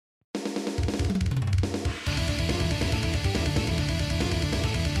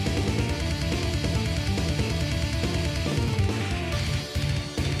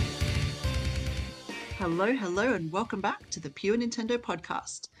Hello, hello, and welcome back to the Pure Nintendo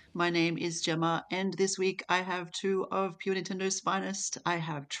Podcast. My name is Jemma, and this week I have two of Pure Nintendo's finest. I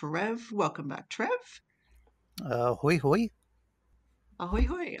have Trev. Welcome back, Trev. Hoi hoi. Ahoy,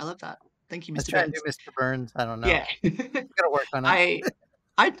 hoy. I love that. Thank you, Let's Mr. try and do Burns. Mr. Burns. I don't know. Yeah, Gotta work on it.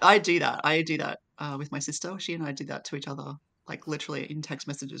 I, I do that. I do that with my sister. She and I do that to each other. Like literally in text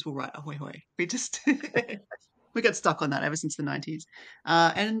messages, we'll write ahoy, hoy. We just we got stuck on that ever since the 90s.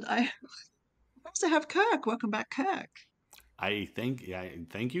 And I also have Kirk. Welcome back, Kirk. Thank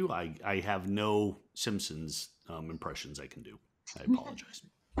you. I have no Simpsons impressions I can do. I apologize.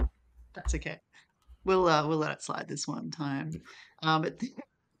 That's okay. We'll let it slide this one time. But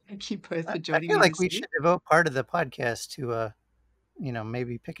thank you both for I joining feel me like this we week. should devote part of the podcast to,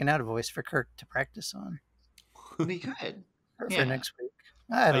 maybe picking out a voice for Kirk to practice on We could. for Yeah. next week.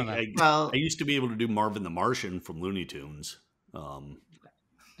 I don't know. Well, I used to be able to do Marvin the Martian from Looney Tunes, and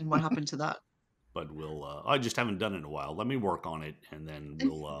what happened to that? but I just haven't done it in a while. Let me work on it, and then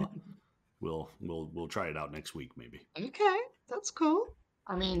we'll try it out next week maybe. Okay, that's cool.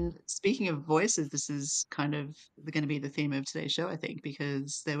 I mean, speaking of voices, this is kind of going to be the theme of today's show, I think,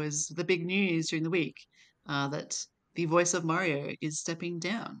 because there was the big news during the week that the voice of Mario is stepping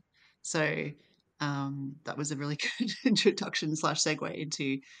down. So that was a really good introduction slash segue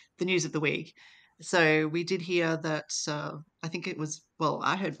into the news of the week. So we did hear that I think it was, well,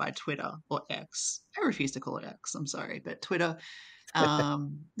 I heard by Twitter or X. I refuse to call it X. I'm sorry, but Twitter.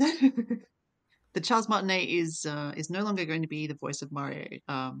 That Charles Martinet is no longer going to be the voice of Mario,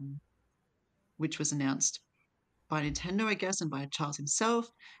 which was announced by Nintendo, I guess, and by Charles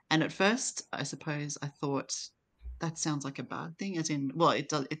himself. And at first, I suppose I thought that sounds like a bad thing, as in, well, it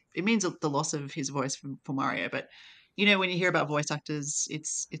does. It means the loss of his voice for Mario. But you know, when you hear about voice actors,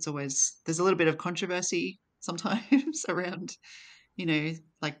 it's always there's a little bit of controversy sometimes around. You know,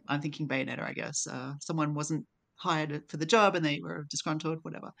 like I'm thinking Bayonetta, I guess. Someone wasn't hired for the job and they were disgruntled,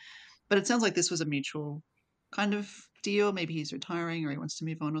 whatever. But it sounds like this was a mutual kind of deal. Maybe he's retiring or he wants to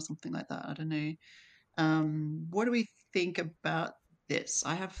move on or something like that. I don't know. What do we think about this?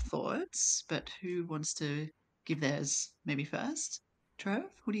 I have thoughts, but who wants to give theirs maybe first? Trev,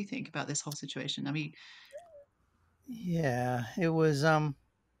 what do you think about this whole situation? I mean, Yeah, it was.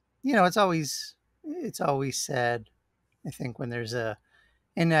 It's always sad. I think when there's an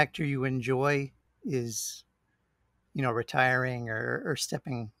actor you enjoy is retiring or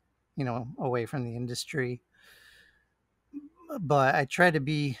stepping away from the industry. But I try to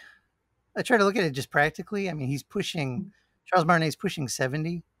look at it just practically. I mean, Charles Martinet's pushing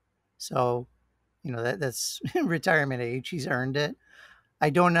 70. So, that's retirement age. He's earned it.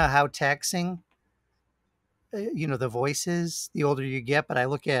 I don't know how taxing, the voice is the older you get, but I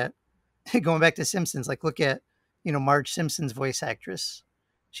look at, going back to Simpsons, like look at, Marge Simpson's voice actress.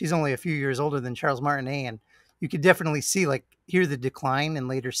 She's only a few years older than Charles Martinet, and you could definitely hear the decline in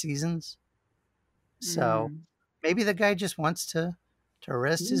later seasons. So mm, maybe the guy just wants to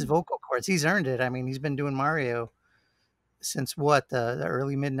rest his mm, vocal cords. He's earned it. I mean, he's been doing Mario since what, the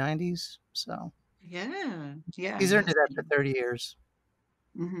early mid 90s. So yeah, he's he earned has it after been. 30 years.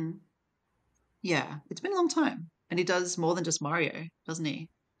 Hmm. Yeah, it's been a long time, and he does more than just Mario, doesn't he?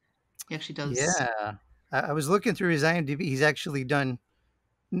 He actually does. Yeah. I was looking through his IMDb. He's actually done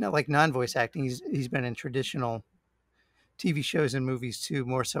like non-voice acting. He's been in traditional TV shows and movies too,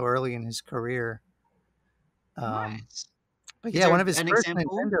 more so early in his career. Um, Right. but Is yeah, there one of his an first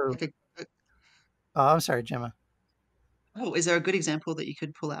example, Nintendo. like Oh, I'm sorry, Gemma. oh, is there a good example that you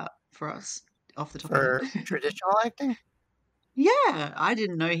could pull out for us off the top of your For head? traditional acting, Yeah, I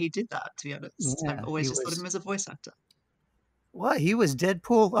didn't know he did that, to be honest. I've yeah, always just thought of him as a voice actor. he was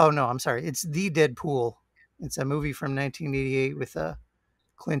Deadpool. Oh no, I'm sorry. It's the Deadpool. It's a movie from 1988 with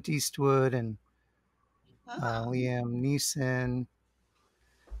Clint Eastwood and Ah, Liam Neeson,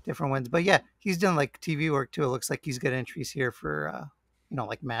 different ones. But yeah, he's done like TV work too. It looks like he's got entries here for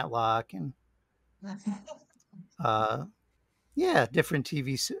like Matlock and uh, yeah, different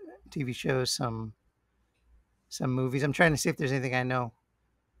TV shows, some movies. I'm trying to see if there's anything I know.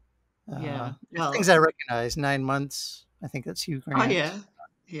 yeah. There's things I Well, recognize. 9 months. I think that's Hugh oh Grant. yeah,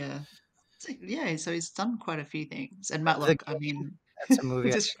 yeah. Yeah, so he's done quite a few things. And The Matlock, I Game. mean, That's a movie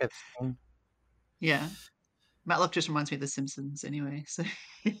I just think I've seen. yeah, Matlock just reminds me of The Simpsons anyway. So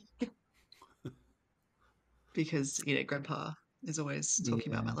because Grandpa is always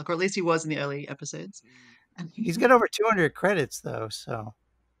talking about Yeah. Matlock, or at least he was in the early episodes. And He's got over 200 credits though, so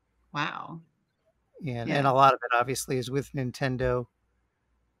wow, yeah, and yeah. a lot of it obviously is with Nintendo.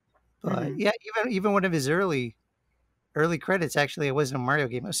 But Hmm. yeah, even one of his early credits actually it wasn't a Mario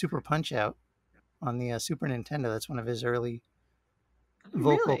game, it was Super Punch Out on the Super Nintendo. That's one of his early Oh,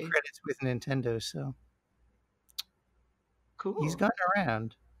 vocal really? credits with Nintendo. So He's Cool. gotten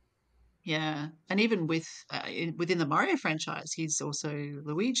around. Yeah, and even within the Mario franchise, he's also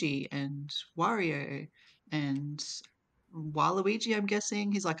Luigi and Wario and Waluigi. I'm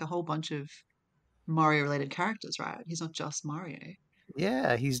guessing he's like a whole bunch of Mario-related characters, right? He's not just Mario.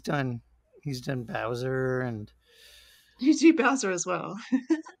 Yeah, he's done Bowser and You do Bowser as well.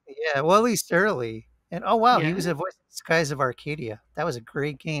 yeah, well, at least early. And oh wow, he Yeah. was a voice in Skies of Arcadia. That was a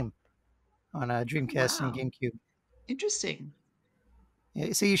great game on Oh, Dreamcast and wow. GameCube. Interesting.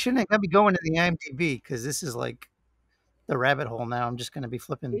 Yeah, so you shouldn't be going to the IMDb because this is like the rabbit hole now. I'm just going to be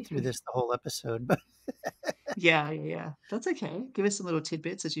flipping through this the whole episode. But Yeah, yeah, yeah. That's okay. Give us some little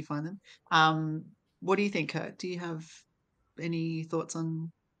tidbits as you find them. Um, what do you think, Kirk? Do you have any thoughts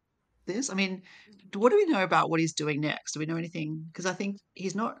on this? I mean, what do we know about what he's doing next? Do we know anything? Because I think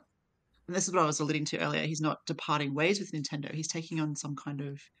he's not, and this is what I was alluding to earlier, he's not departing ways with Nintendo. He's taking on some kind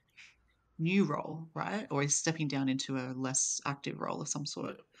of new role, right? Or he's stepping down into a less active role of some Yeah.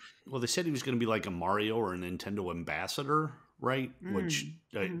 sort. Well, they said he was going to be like a Mario or a Nintendo ambassador, right? Which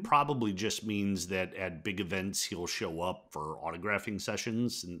Mm-hmm. probably just means that at big events he'll show up for autographing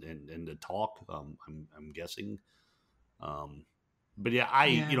sessions and to talk. I'm guessing. Um, but yeah,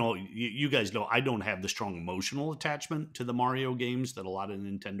 Yeah. you guys know I don't have the strong emotional attachment to the Mario games that a lot of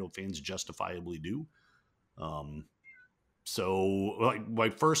Nintendo fans justifiably do. Um, so like, my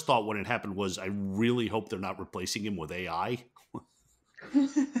first thought when it happened was I really hope they're not replacing him with AI,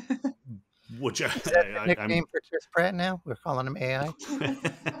 which is that the I'm nickname for Chris Pratt now? We're calling him AI.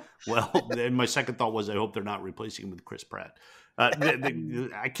 well, then my second thought was I hope they're not replacing him with Chris Pratt.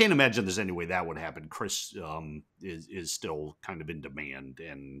 Mm. I can't imagine there's any way that would happen. Chris is still kind of in demand,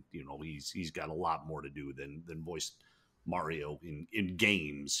 and he's got a lot more to do than voice Mario in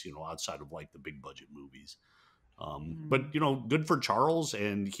games. Outside of like the big budget movies. But Mm. good for Charles,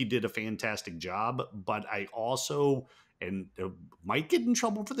 and he did a fantastic job. But I also and might get in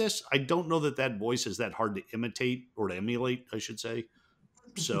trouble for this. I don't know that voice is that hard to imitate or to emulate, I should say.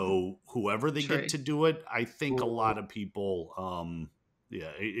 So whoever they get True. to do it, I think a Ooh. lot of people,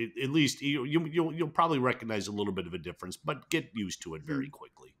 yeah, at least you'll probably recognize a little bit of a difference, but get used to it very Mhm.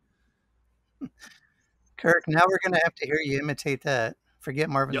 quickly. Kirk, now we're going to have to hear you imitate that. Forget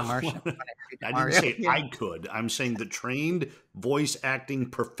Marvin the No, Martian. We're gonna hear you do I didn't Mario. say Yeah. I could. I'm saying the trained voice acting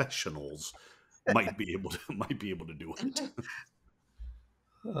professionals might be able to do it.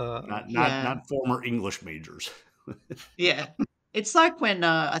 Uh, Yeah. Not former English majors. Yeah. It's like when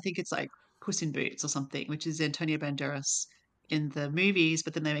I think it's like Puss in Boots or something, which is Antonio Banderas in the movies,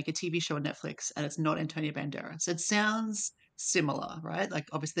 but then they make a TV show on Netflix and it's not Antonio Banderas. It sounds similar, right? Like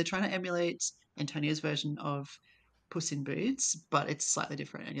obviously they're trying to emulate Antonio's version of Puss in Boots, but it's slightly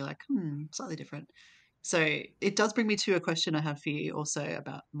different. And you're like, slightly different. So it does bring me to a question I have for you also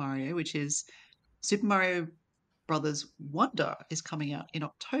about Mario, which is Super Mario Brothers Wonder is coming out in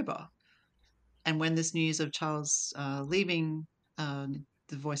October. And when this news of Charles leaving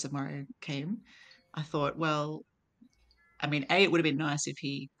the voice of Mario came, I thought, well, I mean, A, it would have been nice if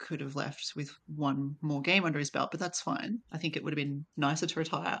he could have left with one more game under his belt, but that's fine. I think it would have been nicer to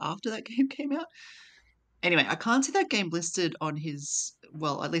retire after that game came out. Anyway, I can't see that game listed on his,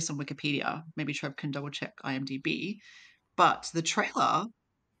 well, at least on Wikipedia. Maybe Trev can double check IMDb. But the trailer,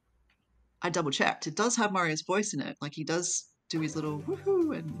 I double checked. It does have Mario's voice in it. Like he does do his little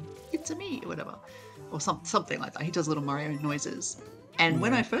woohoo and it's a me or whatever, or something like that. He does little Mario noises. And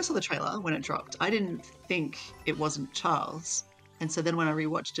when yeah. I first saw the trailer, when it dropped, I didn't think it wasn't Charles. And so then when I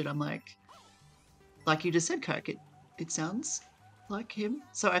rewatched it, I'm like you just said, Kirk, it sounds like him.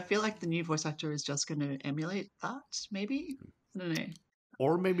 So I feel like the new voice actor is just going to emulate that, maybe. I don't know.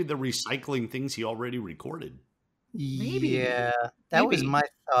 Or maybe the recycling things he already recorded. Maybe, Yeah, that was maybe. my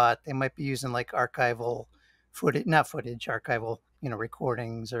thought. They might be using like archival footage, not footage, archival,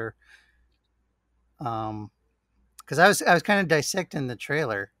 recordings or because I was kind of dissecting the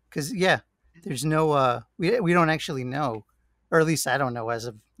trailer because yeah, there's no we don't actually know, or at least I don't know as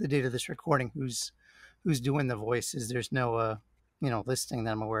of the date of this recording who's doing the voices. There's no listing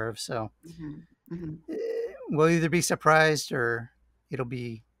that I'm aware of. So Hmm. Hmm. we'll either be surprised or it'll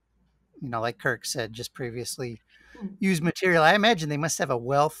be like Kirk said just previously use material. I imagine they must have a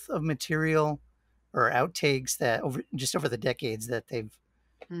wealth of material or outtakes that over the decades that they've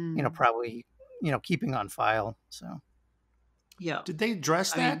Mm. probably keeping on file. So Yeah. Did they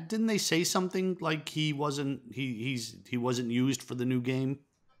address I that? mean, Didn't they say something like he wasn't used for the new game?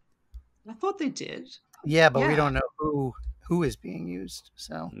 I thought they did. yeah, but we Yeah. don't know who is being used.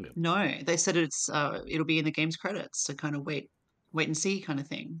 So Yeah. No, they said it'll be in the game's credits, so kind of wait and see kind of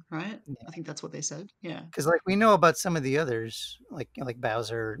thing, right? I think that's what they said. Yeah. because like we know about some of the others like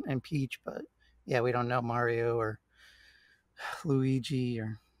Bowser and Peach, but yeah, we don't know Mario or Luigi,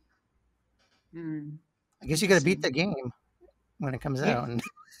 or Mm, I guess you got to beat the interesting. game when it comes Yeah, out. And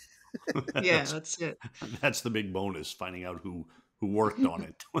yeah, that's that's it. that's the big bonus, finding out who worked on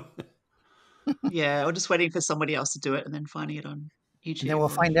it. Yeah, or just waiting for somebody else to do it and then finding it on then YouTube we'll or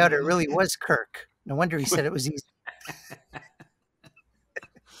find out it whatever. really was Kirk. No wonder he said it was easy.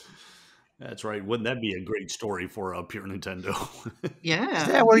 That's right. Wouldn't that be a great story for Pure Nintendo? Is Yeah,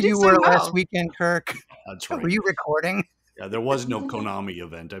 that where he did you so were last well. weekend, Kirk? That's Were right. you recording? Yeah, there was no Konami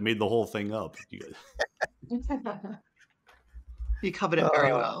event. I made the whole thing up. You covered it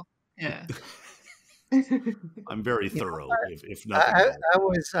very Oh, well. Yeah. I'm very you know, thorough, if nothing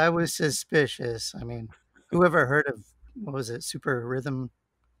else. I was suspicious. I mean, whoever heard of what was it, Super Rhythm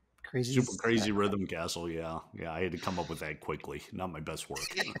Super Crazies? Crazy Rhythm Castle. Yeah, yeah. I had to come up with that quickly. Not my best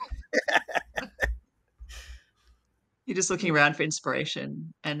work. You're just looking around for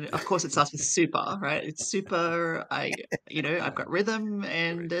inspiration, and of course, it starts with super, right? It's super. I've got rhythm,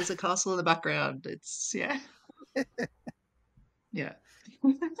 and Right. there's a castle in the background. It's yeah, yeah.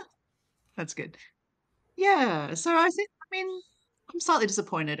 That's good. Yeah, so I mean, I'm slightly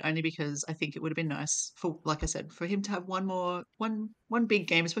disappointed only because I think it would have been nice for, like I said, for him to have one big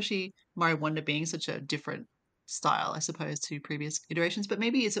game, especially Mario Wonder being such a different style, I suppose, to previous iterations. But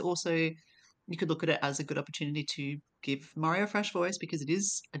maybe is it also you could look at it as a good opportunity to give Mario a fresh voice because it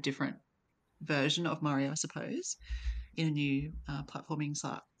is a different version of Mario, I suppose, in a new platforming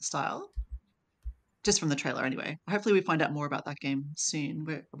style. Just from the trailer, anyway. Hopefully, we find out more about that game soon.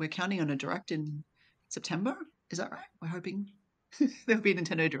 We're counting on a direct in September. Is that right? We're hoping there'll be a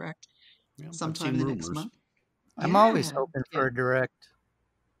Nintendo Direct Yeah, I've sometime seen in the next rumors. month. I'm always Yeah, hoping yeah, for a direct,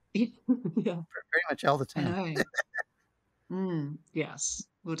 yeah. pretty much all the I time. know. Yes,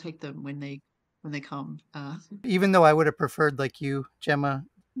 we'll take them when they come. Even though I would have preferred, like you, Gemma,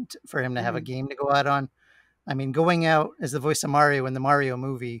 for him to have a Mm, game to go out on. I mean, going out as the voice of Mario in the Mario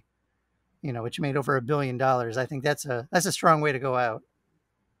movie, which made over $1 billion, I think that's a strong way to go out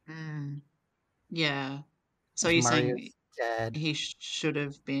mm, yeah. So as you're saying Mario's dad. he should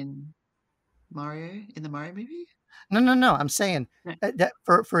have been Mario in the Mario movie? No, no, no. I'm saying No. that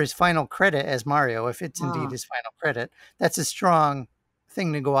for his final credit as Mario, if it's indeed Ah, his final credit, that's a strong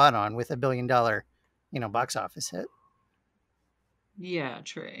thing to go out on with $1 billion, box office hit. yeah,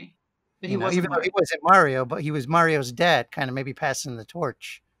 true. But he wasn't Even though Mario. he wasn't Mario, but he was Mario's dad, kind of maybe passing the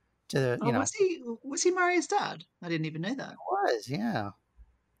torch to, Oh, was he Mario's dad? I didn't even know that. was, yeah.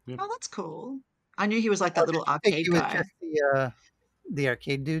 Yep. Oh, that's cool. I knew he was like Oh, that did little you think he arcade was guy. just the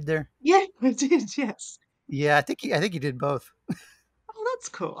arcade dude there? Yeah, I did. Yes. Yeah, I think he did both. Oh, that's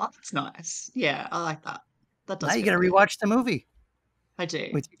cool. Oh, that's nice. Yeah, I like that. That Now does you feel got to good. rewatch the movie I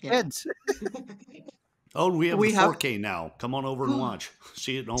do. with your Yeah. kids. Oh, we have the We have. 4K now. Come on over and watch.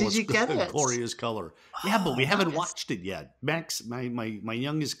 See it in all Did its you get it? glorious color. Yeah, but we Oh, haven't Nice. watched it yet. Max, my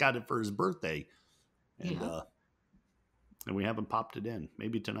youngest got it for his birthday, and Yeah. we haven't popped it in.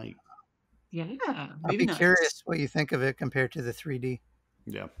 Maybe tonight. Yeah. I'll Movie be nights. curious what you think of it compared to the 3D.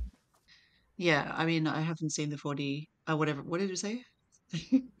 Yeah. Yeah. I mean, I haven't seen the 4D. Whatever. What did you say?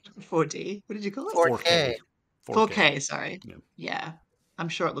 4D. What did you call it? 4K. 4K. 4K. 4K. Sorry. Yeah. Yeah. I'm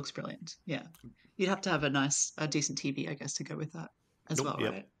sure it looks brilliant. Yeah. You'd have to have a decent TV, I guess, to go with that as Nope. well,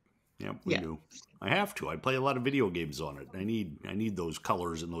 Yep. right? Yep. We Yeah. do. I have to. I play a lot of video games on it. I need those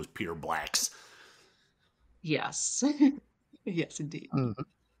colors and those pure blacks. Yes. Yes, indeed. Mhm.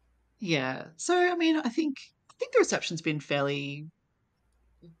 Yeah. So, I mean, I think the reception's been fairly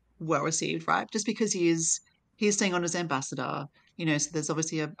well received, right? Just because he's staying on as ambassador, so there's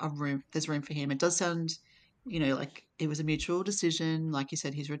obviously there's room for him. It does sound, like it was a mutual decision. Like you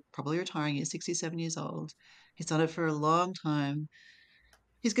said, he's probably retiring. He's 67 years old. He's done it for a long time.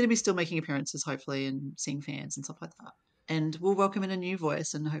 He's going to be still making appearances, hopefully, and seeing fans and stuff like that. And we'll welcome in a new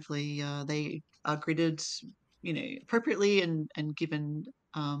voice, and hopefully they are greeted, appropriately and given,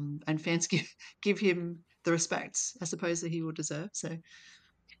 and fans give him the respect, I suppose, that he will deserve. So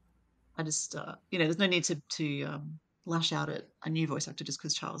I just, there's no need to lash out at a new voice actor just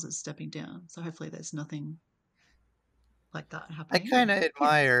because Charles is stepping down. So hopefully there's nothing like that I happening. kind And of yeah,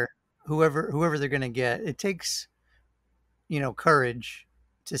 admire whoever they're going to get. It takes, courage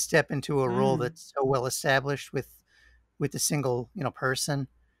to step into a role mm, that's so well established with a single, person.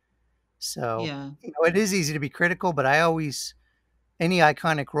 So, yeah, it is easy to be critical, but any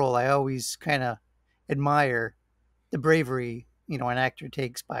iconic role, I always kind of admire the bravery, an actor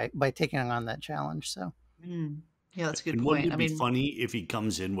takes by taking on that challenge. So, mm, yeah, that's a good And wouldn't point. it I be mean, funny if he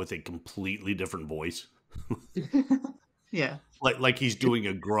comes in with a completely different voice? yeah. Like he's doing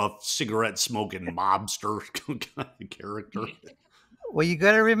a gruff cigarette smoking mobster kind of character. well, you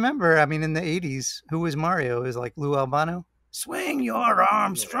got to remember, I mean, in the '80s, who was Mario? It was like Lou Albano. Swing your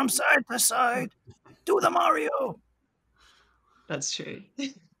arms from side to side. Do the Mario. That's true.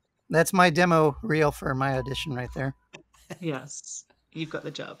 That's my demo reel for my audition right there. Yes, you've got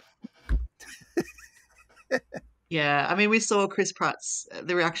the job. Yeah, I mean, we saw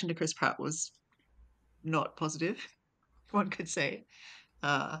the reaction to Chris Pratt was not positive, one could say.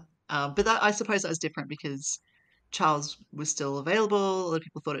 Uh, but that, I suppose that was different because Charles was still available. A lot of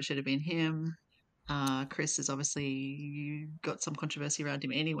people thought it should have been him. Chris has obviously got some controversy around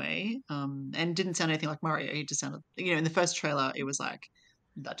him anyway, and didn't sound anything like Mario. He just sounded, in the first trailer, it was like,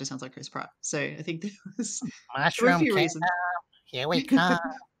 that just sounds like Chris Pratt. So I think there were a Mushroom few Kingdom, reasons. here we come.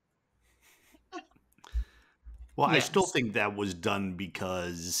 Well, I still Yes. think that was done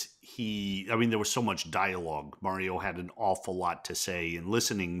because there was so much dialogue. Mario had an awful lot to say, and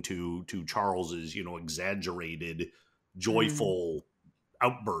listening to Charles's, exaggerated, joyful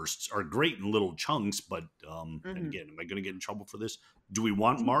outbursts are great in little chunks. But and Mhm. again, am I going to get in trouble for this? Do we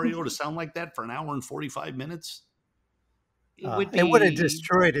want Mario to sound like that for an hour and 45 minutes? It would It would have be,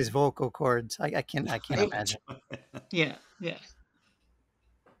 destroyed his vocal cords. I can't imagine. yeah, yeah.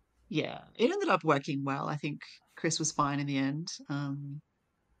 Yeah, it ended up working well. I think Chris was fine in the end.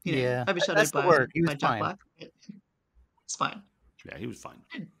 Yeah, Overshadowed that's the word. He was by Jack fine. Black. It's fine. Yeah, he was fine.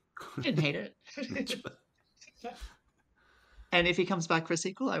 I didn't hate it. And if he comes back for a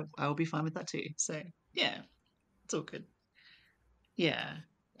sequel, I will be fine with that too. So yeah, it's all good. Yeah.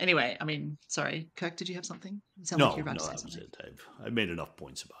 Anyway, I mean, sorry, Kirk, did you have something? You sound like No, you're about no, to say that was something. it. I made enough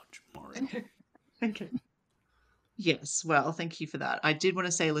points about Mario. Okay. Yes, well, thank you for that. I did want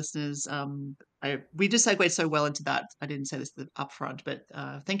to say, listeners, we just segued so well into that. I didn't say this up front, but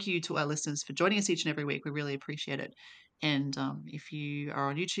thank you to our listeners for joining us each and every week. We really appreciate it. And if you are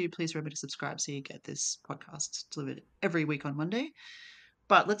on YouTube, please remember to subscribe so you get this podcast delivered every week on Monday.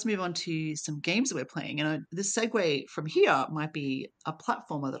 But let's move on to some games that we're playing. And this segue from here might be a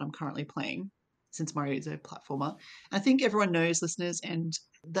platformer that I'm currently playing, since Mario is a platformer. I think everyone knows, listeners, and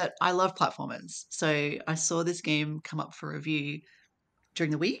that I love platformers. So I saw this game come up for review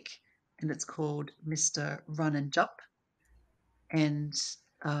during the week, and it's called Mr. Run and Jump. And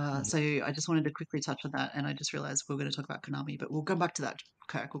so I just wanted to quickly touch on that, and I just realized we are going to talk about Konami, but we'll come back to that,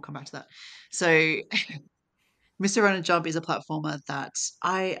 Kirk. We'll come back to that. So Mr. Run and Jump is a platformer that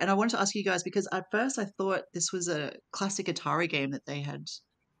I wanted to ask you guys because at first I thought this was a classic Atari game that they had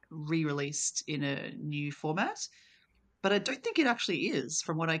re-released in a new format, but I don't think it actually is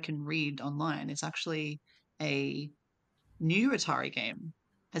from what I can read online. It's actually a new Atari game,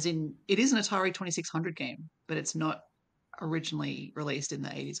 as in it is an Atari 2600 game, but it's not originally released in the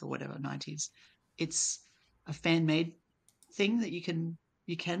 80s or whatever, 90s. It's a fan-made thing that you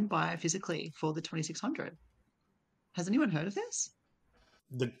can buy physically for the 2600. Has anyone heard of this?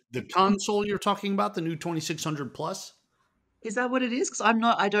 The console you're talking about, the new 2600 Plus? Is that what it is? Because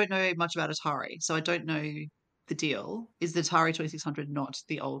I don't know much about Atari, so I don't know the deal. Is the Atari 2600 not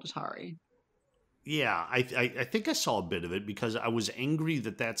the old Atari? Yeah, I think I saw a bit of it because I was angry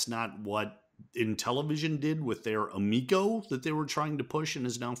that that's not what Intellivision did with their Amico that they were trying to push and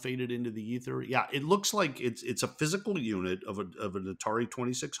has now faded into the ether. Yeah, it looks like it's a physical unit of an Atari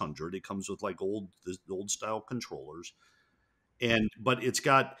 2600. It comes with like the old style controllers, but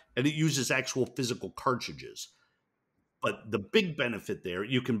it uses actual physical cartridges. But the big benefit there,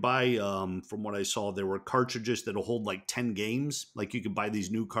 you can buy, from what I saw, there were cartridges that'll hold like 10 games. Like you can buy these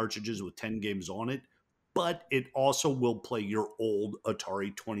new cartridges with 10 games on it, but it also will play your old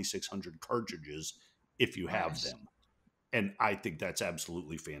Atari 2600 cartridges if you have Right. them. And I think that's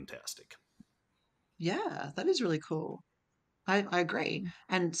absolutely fantastic. Yeah, that is really cool. I agree.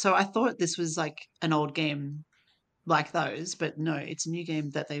 And so I thought this was like an old game like those, but no, it's a new game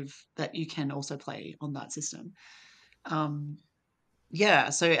that you can also play on that system. Um, Yeah,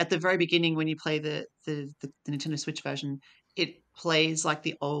 so at the very beginning when you play the Nintendo Switch version, it plays like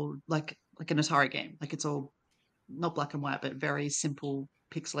the old like an Atari game. Like it's all not black and white, but very simple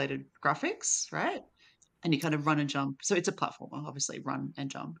pixelated graphics, right? And you kind of run and jump. So it's a platformer, obviously, run and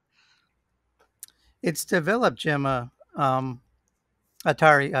jump. It's developed, Gemma.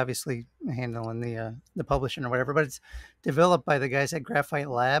 Atari obviously handling the publishing or whatever, but it's developed by the guys at Graphite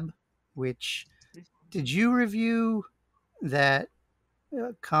Lab. Which did you review that?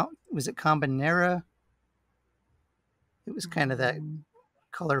 Was it Combinera? It was kind of that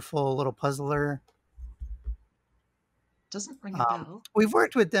colorful little puzzler. Doesn't ring a bell. We've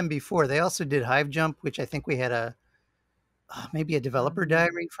worked with them before. They also did Hive Jump, which I think we had maybe a developer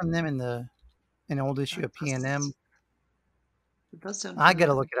diary from them in an old issue of PNM. It does sound I got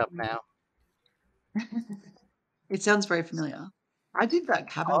to familiar. look it up now. It sounds very familiar. I did that Oh,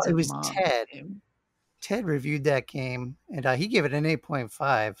 Cabins it of was Mars Ted. game. Ted reviewed that game, and he gave it an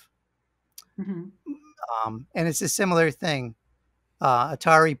 8.5. Mm-hmm. And it's a similar thing.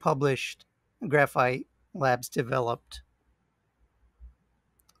 Atari published, Graphite Labs developed.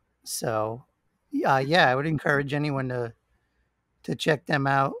 So, yeah, I would encourage anyone to check them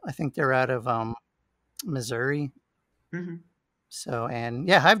out. I think they're out of Missouri. Mm-hmm. So, and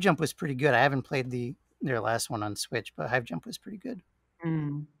yeah, Hive Jump was pretty good. I haven't played their last one on Switch, but Hive Jump was pretty good.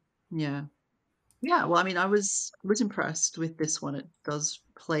 Mm. Yeah. Yeah, well, I mean, I was impressed with this one. It does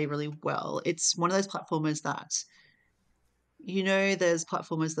play really well. It's one of those platformers that, there's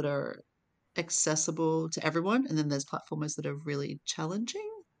platformers that are accessible to everyone, and then there's platformers that are really challenging.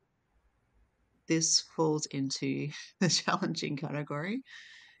 This falls into the challenging category.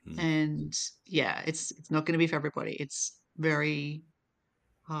 Hmm. And yeah, it's not going to be for everybody. It's very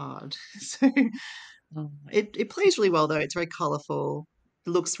hard. So it plays really well though. It's very colorful.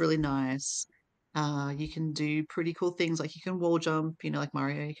 It looks really nice. You can do pretty cool things like you can wall jump, like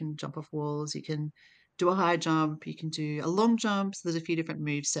Mario, you can jump off walls, you can do a high jump, you can do a long jump. So there's a few different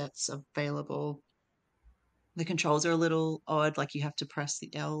move sets available. The controls are a little odd, like you have to press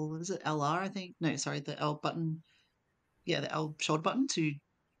the L, is it LR, I think? No, sorry, the L button. Yeah, the L shoulder button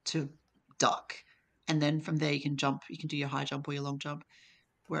to duck. And then from there you can jump, you can do your high jump or your long jump.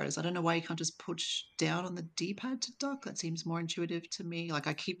 Whereas I don't know why you can't just push down on the D-pad to duck. That seems more intuitive to me. Like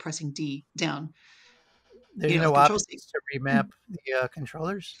I keep pressing D down, There's the no control stick. options to remap the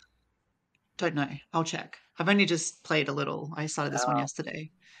controllers. Don't know. I'll check. I've only just played a little. I started this one Oh,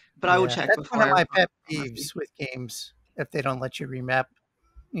 yesterday, but I will yeah, check that's one before of my pet I'm happy. peeves with games if they don't let you remap,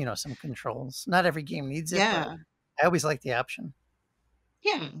 some controls. Not every game needs it, but Yeah, I always like the option.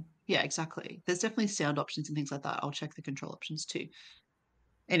 yeah, yeah, exactly. There's definitely sound options and things like that. I'll check the control options too.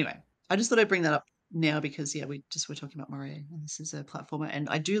 Anyway, I just thought I'd bring that up now because yeah, we're talking about Mario and this is a platformer and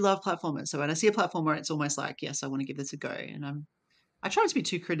I do love platformers. So when I see a platformer, it's almost like, yes, I want to give this a go. And I try not to be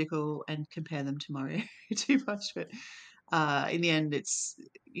too critical and compare them to Mario too much, but in the end it's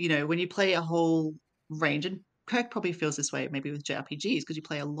when you play a whole range, and Kirk probably feels this way maybe with JRPGs because you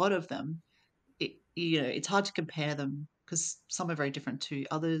play a lot of them, it's hard to compare them because some are very different to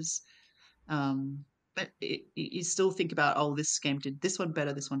others. um, but you still think about, oh, this game did this one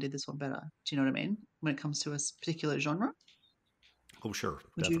better, this one did this one better. Do you know what I mean? When it comes to a particular genre, Oh, sure,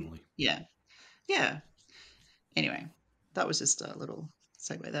 would you? definitely. Yeah, yeah. Anyway, that was just a little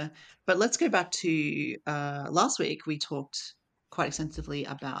segue there. But let's go back to last week. We talked quite extensively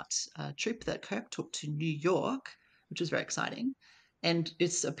about a trip that Kirk took to New York, which was very exciting. And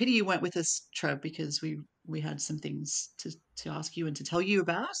it's a pity you weren't with us, Trev, because we had some things to ask you and to tell you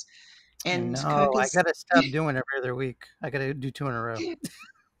about. I And Kirk know. I is got to stop doing every other week. I got to do two in a row.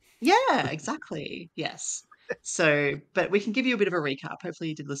 Yeah, exactly. Yes. So, but we can give you a bit of a recap. Hopefully,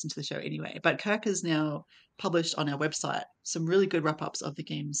 you did listen to the show anyway. But Kirk has now published on our website some really good wrap ups of the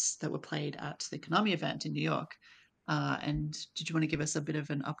games that were played at the Konami event in New York. And did you want to give us a bit of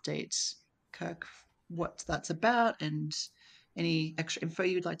an update, Kirk, what that's about and any extra info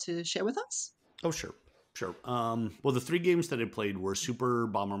you'd like to share with us? Oh, sure, sure. Well, the three games that I played were Super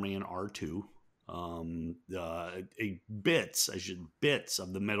Bomberman R2, bits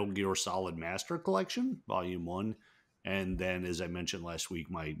of the Metal Gear Solid Master Collection, Volume One, and then, as I mentioned last week,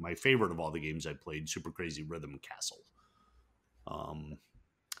 my favorite of all the games I played, Super Crazy Rhythm Castle. Um,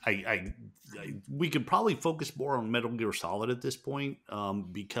 we could probably focus more on Metal Gear Solid at this point,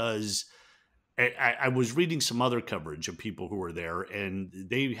 because I was reading some other coverage of people who were there, and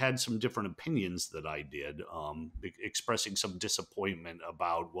they had some different opinions that I did, expressing some disappointment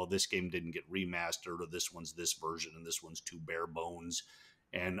about, well, this game didn't get remastered, or this one's this version, and this one's too bare bones.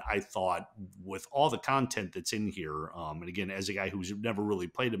 And I thought, with all the content that's in here, and again, as a guy who's never really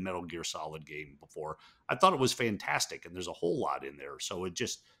played a Metal Gear Solid game before, I thought it was fantastic, and there's a whole lot in there. So it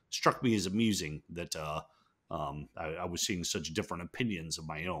just struck me as amusing that I was seeing such different opinions of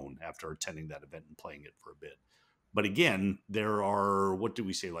my own after attending that event and playing it for a bit. But again, there are, what do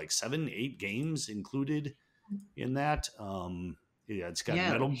we say, like 7, 8 games included in that. Yeah, it's got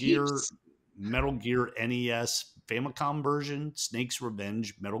Yeah, Metal heaps. Gear NES Famicom version, Snake's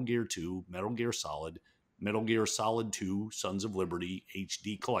Revenge, Metal Gear 2, Metal Gear Solid, Metal Gear Solid 2, Sons of Liberty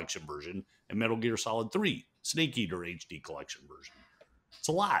HD Collection version, and Metal Gear Solid 3, Snake Eater HD Collection version. It's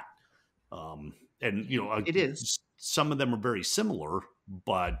a lot. And It is. some of them are very similar,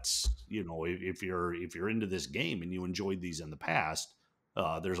 but if you're into this game and you enjoyed these in the past,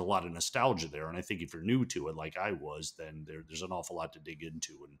 there's a lot of nostalgia there. And I think if you're new to it, like I was, then there's an awful lot to dig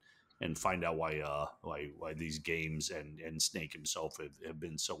into and find out why these games and Snake himself have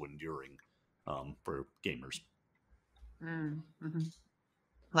been so enduring, for gamers. Mm-hmm.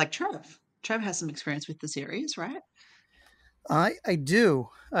 Like Trev. Trev has some experience with the series, right? I do.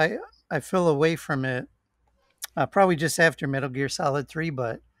 I fell away from it probably just after Metal Gear Solid 3,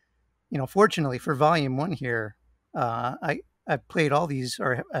 but fortunately for Volume 1 here, I've played all these,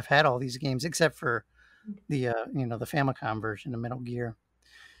 or I've had all these games except for the the Famicom version of Metal Gear.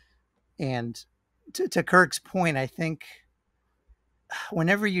 And to Kirk's point, I think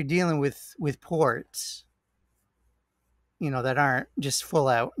whenever you're dealing with ports, that aren't just full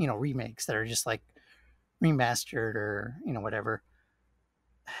out, remakes that are just like remastered or whatever,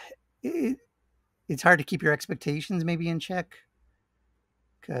 it, it's hard to keep your expectations maybe in check,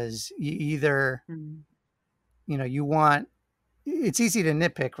 because you either you want, it's easy to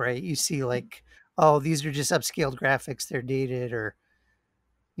nitpick, right? You see like, oh, these are just upscaled graphics, they're dated, or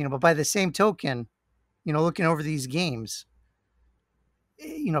but by the same token, looking over these games,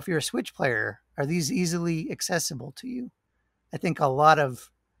 if you're a Switch player, are these easily accessible to you? I think a lot of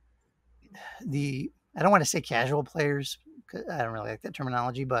I don't want to say casual players, 'cause I don't really like that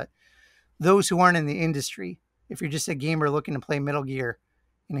terminology, but those who aren't in the industry, if you're just a gamer looking to play Metal Gear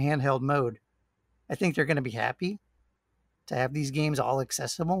in handheld mode, I think they're going to be happy to have these games all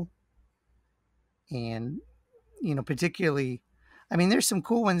accessible. And, particularly, I mean, there's some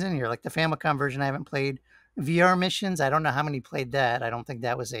cool ones in here, like the Famicom version I haven't played. VR missions, I don't know how many played that. I don't think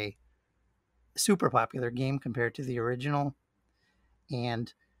that was a super popular game compared to the original.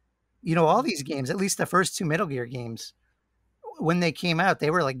 And, all these games, at least the first two Metal Gear games, when they came out, they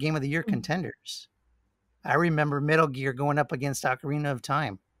were like Game of the Year contenders. I remember Metal Gear going up against Ocarina of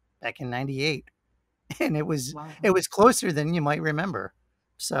Time back in '98, and it was closer than you might remember.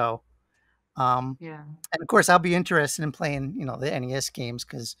 So, Yeah. and of course, I'll be interested in playing, the NES games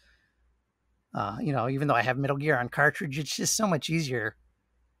because, even though I have Metal Gear on cartridge, it's just so much easier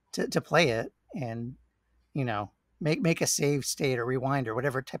to play it and, make a save state or rewind or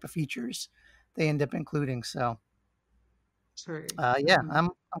whatever type of features they end up including. So, True. yeah, I'm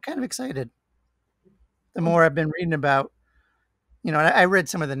kind of excited. The more I've been reading about, I read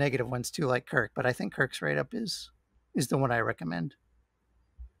some of the negative ones too, like Kirk, but I think Kirk's write up is the one I recommend.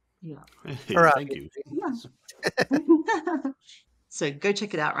 Yeah. Hey, Or, thank you. Yeah. So go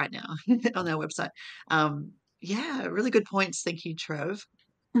check it out right now on our website. Yeah, really good points. Thank you, Trev.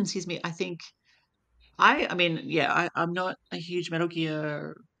 Excuse me. I think I mean, yeah, I'm not a huge Metal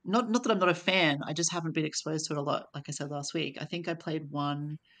Gear. Not that I'm not a fan. I just haven't been exposed to it a lot. Like I said last week, I think I played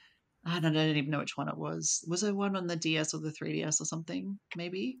one. I don't even know which one it was. Was there one on the DS or the 3DS or something?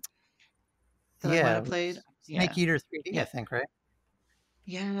 Maybe that I might yeah, have it played. was Yeah, Snake Eater 3D, I yeah, think, right?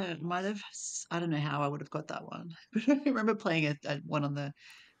 yeah. It might have. I don't know how I would have got that one, but I remember playing one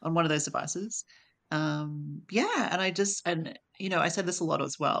on one of those devices. Yeah, and I said this a lot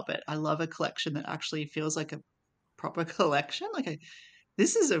as well, but I love a collection that actually feels like a proper collection.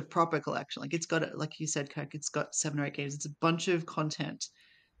 This is a proper collection. Like it's got it, like you said, Kirk. It's got 7 or 8 games. It's a bunch of content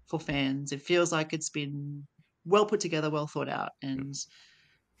for fans. It feels like it's been well put together, well thought out, Yep. and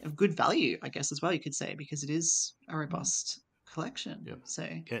of good value, I guess, as well. You could say because it is a robust collection. Yep. So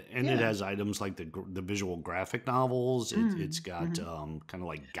And it yeah. has items like the visual graphic novels. It's got Mm-hmm. kind of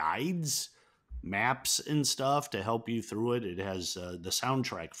like guides, maps, and stuff to help you through it. It has the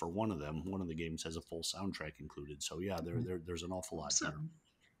soundtrack for one of them. One of the games has a full soundtrack included. So yeah, there's an awful lot here. Awesome.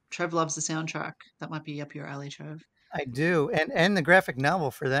 Trev loves the soundtrack. That might be up your alley, Trev. I do, and the graphic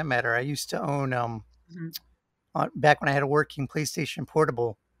novel for that matter. I used to own Mhm. back when I had a working PlayStation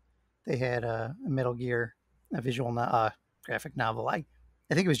Portable. They had a Metal Gear, a graphic novel. I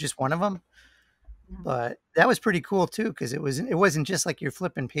think it was just one of them, Mhm. but that was pretty cool too because it wasn't just like you're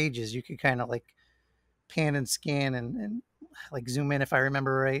flipping pages. You could kind of like pan and scan and like zoom in if I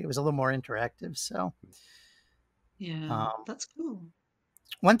remember right. It was a little more interactive. So Yeah, um, that's cool.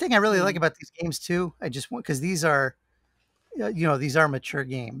 one thing I really Yeah. like about these games too, I just want because these are these are mature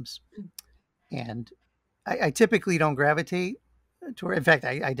games, and I typically don't gravitate toward. In fact,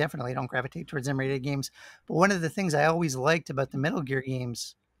 I definitely don't gravitate towards M-rated games. But one of the things I always liked about the Metal Gear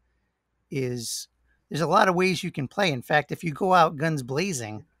games is there's a lot of ways you can play. In fact, if you go out guns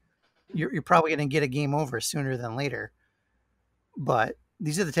blazing, you're probably going to get a game over sooner than later. But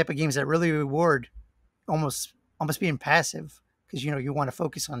these are the type of games that really reward almost being passive because you want to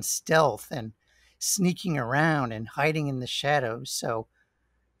focus on stealth and sneaking around and hiding in the shadows. So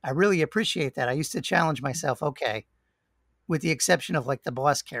I really appreciate that. I used to challenge myself, okay, with the exception of like the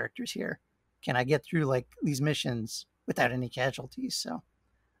boss characters here, can I get through like these missions without any casualties? So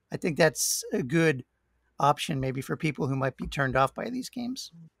I think that's a good option maybe for people who might be turned off by these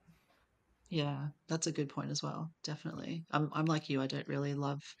games. Yeah, that's a good point as well. Definitely. I'm like you. I don't really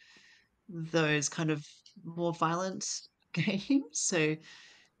love those kind of more violent games. So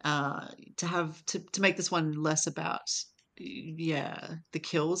to have to make this one less about the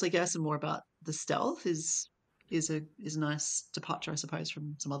kills, I guess, and more about the stealth is a nice departure, I suppose,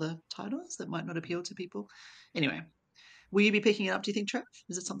 from some other titles that might not appeal to people. Anyway, will you be picking it up, do you think, Trev?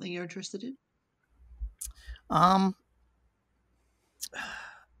 Is it something you're interested in? Um,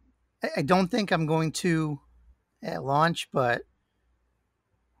 I don't think I'm going to at launch, but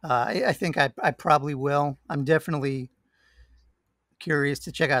I think I probably will. I'm definitely curious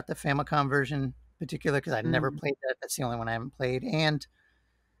to check out the Famicom version, in particular, because I never Mm. played that. That's the only one I haven't played. And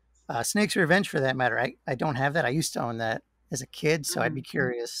Snake's Revenge, for that matter. I don't have that. I used to own that as a kid, so I'd be Mm.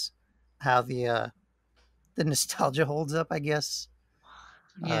 curious how the nostalgia holds up, I guess.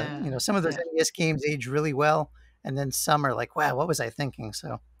 Yeah, Some of those yeah, NES games age really well, and then some are like, wow, what was I thinking?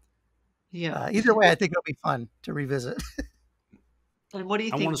 So yeah. either way, I think it'll be fun to revisit. And what do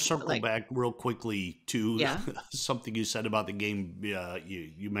you I want think? to circle Like, back real quickly to yeah, something you said about the game.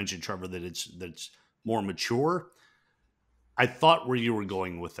 You mentioned, Trevor, that it's more mature. I thought where you were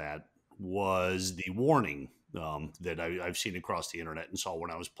going with that was the warning that I've seen across the internet and saw when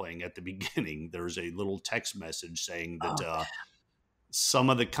I was playing at the beginning. There's a little text message saying that Oh, some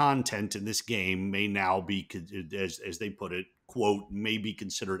of the content in this game may now be, as they put it, quote, may be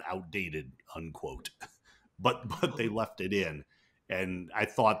considered outdated, unquote. But they left it in, and I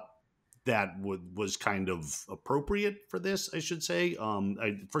thought that was kind of appropriate for this, I should say.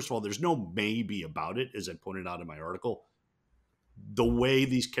 First of all, there's no maybe about it, as I pointed out in my article. The way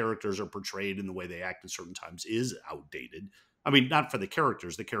these characters are portrayed and the way they act at certain times is outdated. I mean, not for the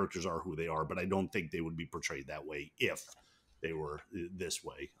characters. The characters are who they are, but I don't think they would be portrayed that way if they were this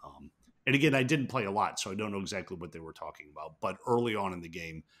way. And again, I didn't play a lot, so I don't know exactly what they were talking about. But early on in the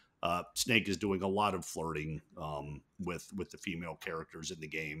game, Snake is doing a lot of flirting with the female characters in the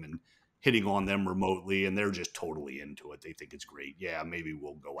game and hitting on them remotely, and they're just totally into it. They think it's great. Yeah, maybe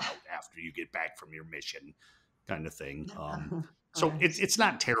we'll go out after you get back from your mission, kind of thing. So right. it's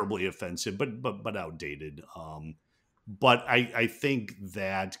not terribly offensive, but outdated. But I think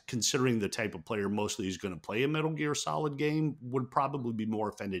that considering the type of player mostly is going to play a Metal Gear Solid game, would probably be more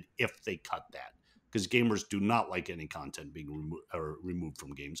offended if they cut that, because gamers do not like any content being removed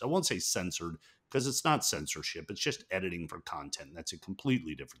from games. I won't say censored, because it's not censorship; it's just editing for content. That's a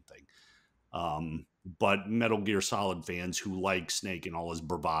completely different thing. But Metal Gear Solid fans who like Snake and all his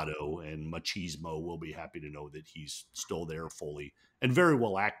bravado and machismo will be happy to know that he's still there fully and very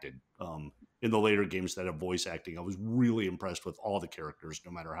well acted. In the later games that have voice acting, I was really impressed with all the characters,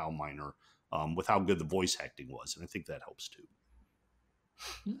 no matter how minor, with how good the voice acting was, and I think that helps too.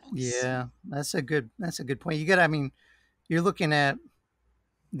 Nice. yeah, that's a good point. I mean, you're looking at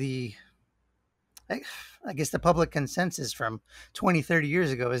the I, I guess the public consensus from 20, 30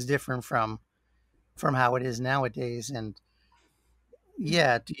 years ago is different from how it is nowadays. And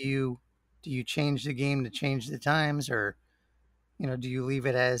yeah, do you change the game to change the times, or do you leave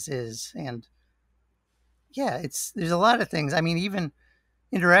it as is? And yeah, there's a lot of things. I mean, even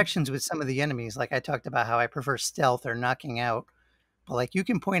interactions with some of the enemies, like I talked about how I prefer stealth or knocking out, but like you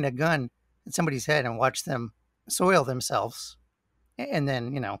can point a gun at somebody's head and watch them soil themselves and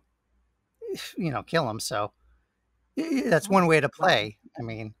then kill them. So that's Oh, one way to wow. play. I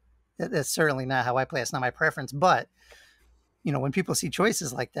mean, that's certainly not how I play. It's not my preference. But when people see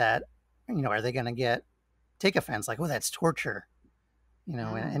choices like that, are they going to take offense? Like, oh, that's torture. And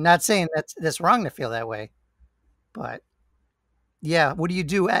Mm. not saying that's wrong to feel that way, but yeah, what do you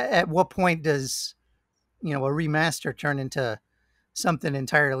do? At what point does a remaster turn into something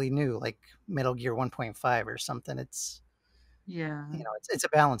entirely new, like Metal Gear 1.5 or something? It's Yeah. it's a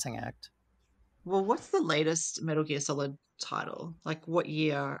balancing act. Well, what's the latest Metal Gear Solid title? Like, what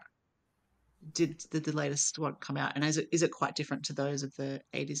year did the latest one come out? And is it quite different to those of the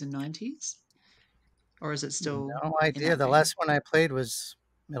 80s and 90s? Or is it still No in idea. that The vein? last one I played was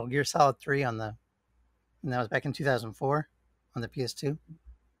Metal Gear Solid 3 and that was back in 2004 on the PS2.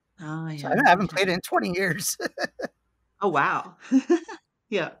 Oh, So yeah. I haven't Okay. played it in 20 years. Oh, wow.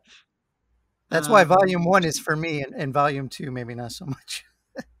 Yeah. That's why Volume 1 is Interesting. for me, and Volume 2 maybe not so much.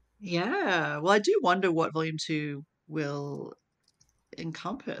 Yeah. Well, I do wonder what Volume 2 will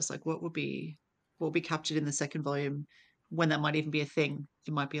encompass. Like, what will be captured in the second volume, when that might even be a thing.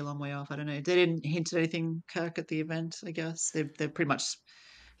 It might be a long way off. I don't know. They didn't hint at anything, Kirk, at the event, I guess. They're pretty much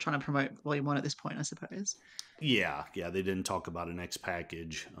trying to promote Volume 1 at this point, I suppose. Yeah, they didn't talk about an X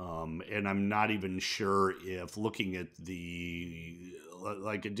package, and I'm not even sure if looking at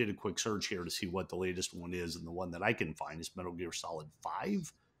like I did a quick search here to see what the latest one is, and the one that I can find is Metal Gear Solid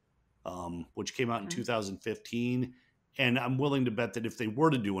 5, which came out in Okay. 2015. And I'm willing to bet that if they were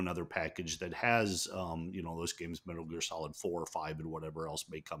to do another package that has, those games, Metal Gear Solid 4 or 5 and whatever else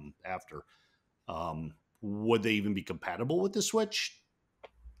may come after, would they even be compatible with the Switch?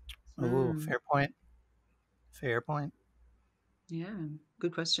 Oh, fair point. Fair point. Yeah,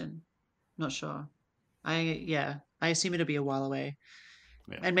 good question. Not sure. I assume it'll be a while away.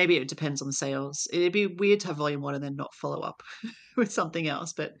 Yeah. And maybe it depends on the sales. It'd be weird to have Volume 1 and then not follow up with something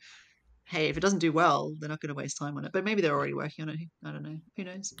else. But hey, if it doesn't do well, they're not going to waste time on it. But maybe they're already working on it. I don't know. Who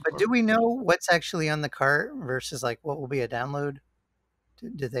knows? But do we know what's actually on the cart versus like what will be a download?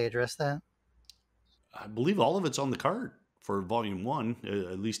 Did they address that? I believe all of it's on the cart for Volume 1.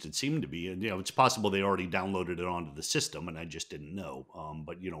 At least it seemed to be. And, it's possible they already downloaded it onto the system and I just didn't know.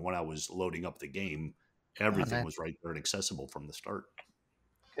 But, when I was loading up the game, everything was right there and accessible from the start.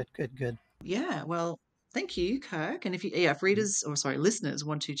 Good. Yeah, well, thank you, Kirk. And if listeners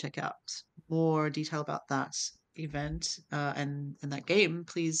want to check out more detail about that event and that game,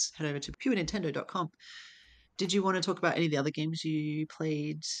 please head over to purenintendo.com. Did you want to talk about any of the other games you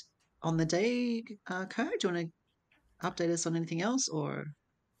played on the day, Kirk? Do you want to update us on anything else, or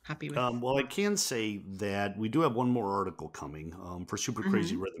happy with? Well, I can say that we do have one more article coming for Super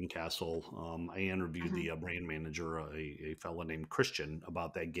Crazy Rhythm Castle. I interviewed the brand manager, a fellow named Christian,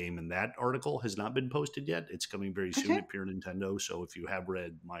 about that game, and that article has not been posted yet. It's coming very soon at Pure Nintendo. So if you have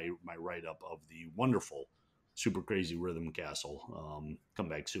read my write up of the wonderful Super Crazy Rhythm Castle, come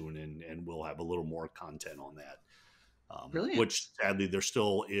back soon, and we'll have a little more content on that. Which sadly there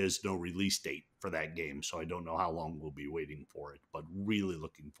still is no release date for that game, so I don't know how long we'll be waiting for it, but really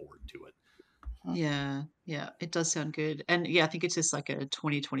looking forward to it. Yeah, it does sound good. And yeah, I think it's just like a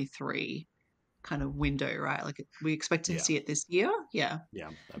 2023 kind of window, right? Like we expect to see it this year. Yeah,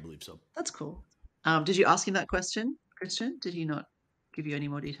 I believe so. that's cool. Did you ask him that question, Christian? Did he not give you any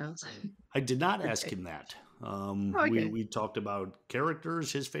more details? I did not ask him that. We talked about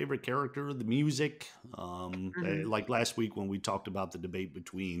characters, his favorite character, the music. Like last week when we talked about the debate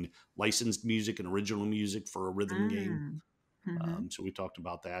between licensed music and original music for a rhythm game. So we talked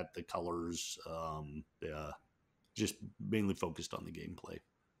about that, the colors, just mainly focused on the gameplay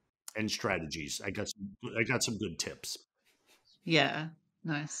and strategies. I got some good tips. Yeah,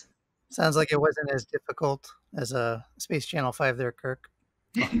 nice. Sounds like it wasn't as difficult as a Space Channel 5 there, Kirk.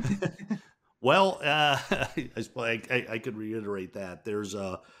 Well, I could reiterate that.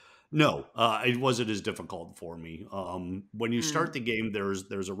 No, it wasn't as difficult for me. When you start the game,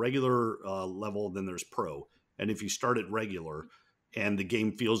 there's a regular level, then there's pro. And if you start at regular and the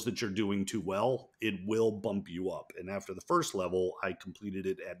game feels that you're doing too well, it will bump you up. And after the first level, I completed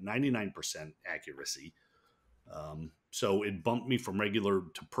it at 99% accuracy. So it bumped me from regular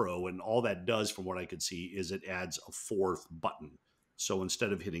to pro. And all that does, from what I could see, is it adds a fourth button. So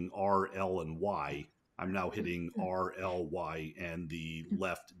instead of hitting R, L, and Y, I'm now hitting R, L, Y, and the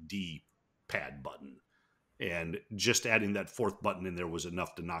left D pad button. And just adding that fourth button in there was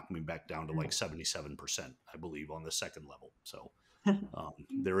enough to knock me back down to like 77%, I believe, on the second level. So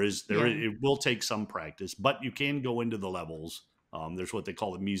it will take some practice, but you can go into the levels. There's what they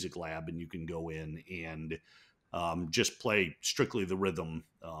call a music lab, and you can go in and just play strictly the rhythm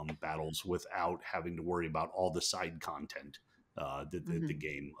battles without having to worry about all the side content that the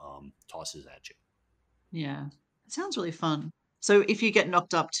game tosses at you. Yeah, it sounds really fun. So if you get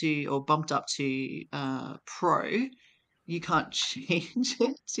knocked up to or bumped up to pro, you can't change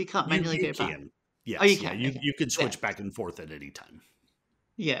it. So you can't manually go back. Yes, oh, you can. You can switch back and forth at any time.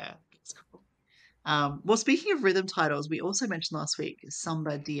 Yeah, that's cool. Well, speaking of rhythm titles, we also mentioned last week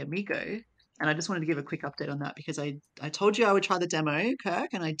Samba de Amigo, and I just wanted to give a quick update on that because I told you I would try the demo, Kirk,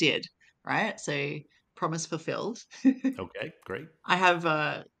 and I did. Right, so promise fulfilled. Okay, great. I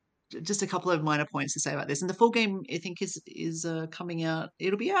have just a couple of minor points to say about this, and the full game I think is coming out.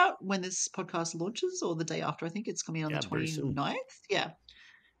 It'll be out when this podcast launches, or the day after. I think it's coming out on the 29th. Yeah.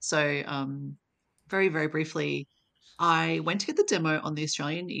 So, very very briefly, I went to get the demo on the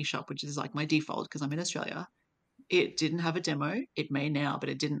Australian eShop, which is like my default because I'm in Australia. It didn't have a demo. It may now, but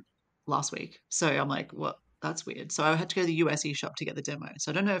it didn't last week. So I'm like, what? That's weird. So I had to go to the US eShop to get the demo.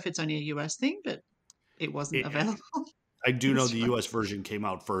 So I don't know if it's only a US thing, but it wasn't available. I do know the US version came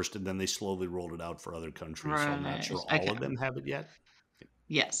out first, and then they slowly rolled it out for other countries. So I'm not sure all of them have it yet.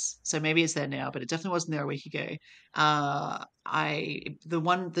 Yes, so maybe it's there now, but it definitely wasn't there a week ago. The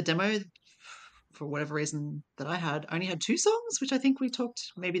demo, for whatever reason that I had, only had 2 songs, which I think we talked.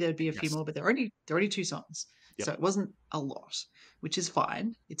 Maybe there'd be a few more, but they're only 2 songs, so it wasn't a lot, which is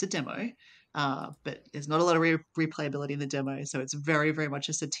fine. It's a demo, but there's not a lot of replayability in the demo, so it's very very much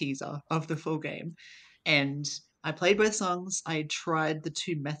just a teaser of the full game. And I played both songs. I tried the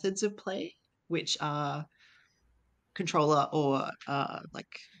 2 methods of play, which are controller or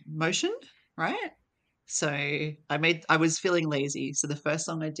like motion, right? So I was feeling lazy. So the first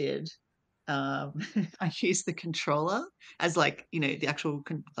song I did, um, I used the controller as like, the actual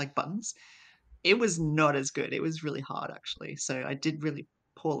like buttons. It was not as good. It was really hard actually. So I did really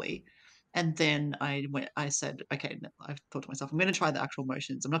poorly. And then I said, okay, no, I thought to myself, I'm going to try the actual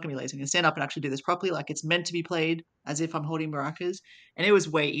motions. I'm not going to be lazy. I'm going to stand up and actually do this properly, like it's meant to be played as if I'm holding maracas. And it was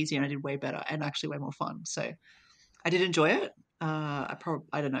way easier and I did way better and actually way more fun. So I did enjoy it. I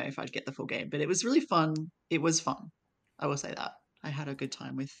don't know if I'd get the full game, but it was really fun. It was fun. I will say that. I had a good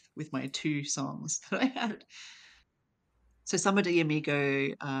time with my 2 songs that I had. So Summer de Amigo,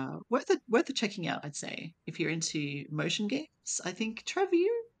 worth a checking out, I'd say, if you're into motion games. I think, Trev, are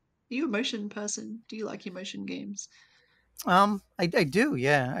you a motion person? Do you like your motion games? I do,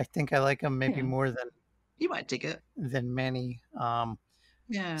 yeah. I think I like them maybe Yeah, more you might dig it. than many.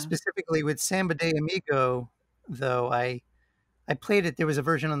 Yeah. Specifically with Samba de Amigo, though, I played it. There was a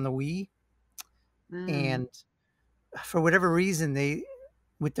version on the Wii, Mm. and for whatever reason, they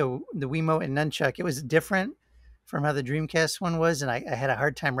with the Wiimote and nunchuck, it was different from how the Dreamcast one was, and I had a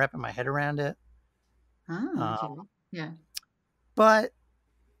hard time wrapping my head around it. Ah, Um, okay. Yeah. but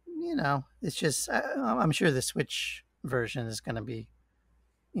it's just I'm sure the Switch version is going to be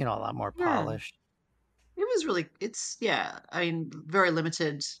a lot more Yeah. polished. It was really yeah, I mean, very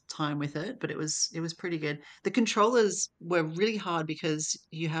limited time with it, but it was pretty good. The controllers were really hard because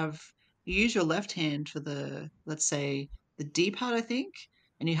you use your left hand for let's say, the D-pad, I think,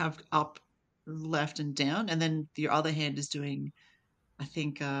 and you have up, left, and down, and then your other hand is doing, I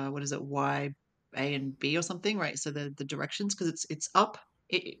think, what is it, Y, A, and B or something, right? So the directions, because it's up,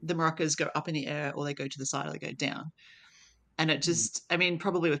 the maracas go up in the air, or they go to the side, or they go down. And it Mm. just, I mean,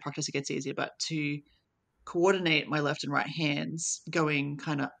 probably with practice it gets easier, but to coordinate my left and right hands going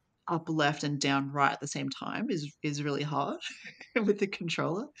kind of up, left, and down, right at the same time is really hard with the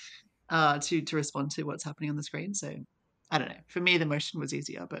controller, to respond to what's happening on the screen. So I don't know. For me, the motion was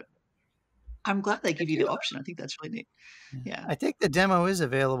easier, but I'm glad they give If you the you, option. I think that's really neat. yeah. Yeah, I think the demo is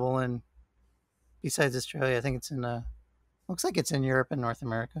available in besides Australia. I think it's in looks like it's in Europe and North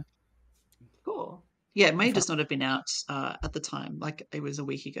America. cool. Yeah, it may If I'm, just not have been out at the time. Like it was a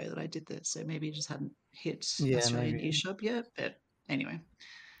week ago that I did this, so maybe it just hadn't hit yeah, Australian maybe. eShop yet. But anyway,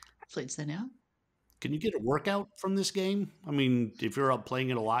 hopefully it's there now. Can you get a workout from this game? I mean, if you're up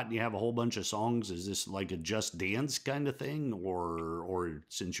playing it a lot and you have a whole bunch of songs, is this like a Just Dance kind of thing, or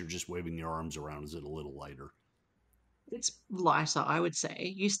since you're just waving your arms around, is it a little lighter? It's lighter, I would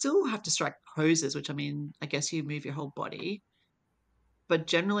say. You still have to strike poses, which I mean, I guess you move your whole body, but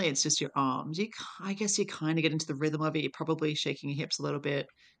generally it's just your arms. I guess you kind of get into the rhythm of it. You're probably shaking your hips a little bit,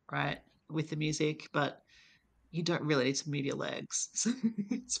 right, with the music, but you don't really need to move your legs. So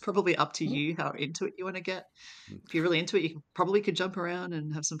it's probably up to you how into it you want to get. If you're really into it, you probably could jump around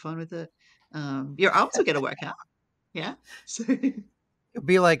and have some fun with it. Your arms will get a workout. Yeah. So You'll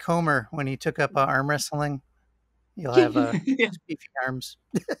be like Homer when he took up arm wrestling. You'll have yeah, just beefy arms.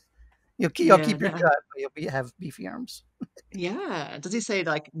 You'll yeah, keep your no. gut, but have beefy arms. Yeah. Does he say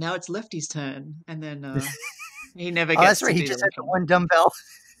like now it's Lefty's turn, and then he never Oh, that's gets right. to He do the just had the looking? one dumbbell.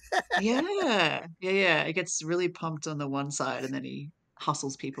 Yeah, yeah, yeah. He gets really pumped on the one side, and then he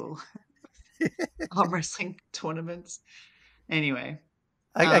hustles people arm wrestling tournaments. Anyway,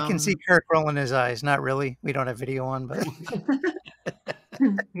 I can see um, Kirk rolling his eyes. Not really. We don't have video on, but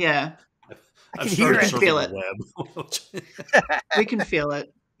yeah, I I've can we hear started can it. feel surfing the it. web. We can feel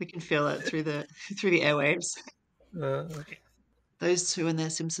it. We can feel it through the airwaves. Uh, Those two and their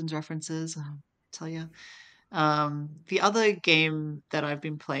Simpsons references, I'll tell you. The other game that I've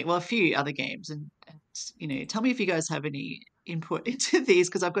been playing, well, a few other games, and tell me if you guys have any input into these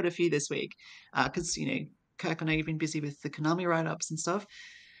because I've got a few this week. Because Kirk, I know you've been busy with the Konami write-ups and stuff,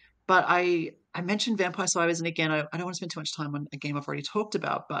 but I mentioned Vampire Survivors, and again, I don't want to spend too much time on a game I've already talked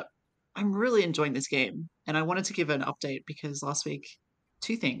about, but I'm really enjoying this game, and I wanted to give an update because last week,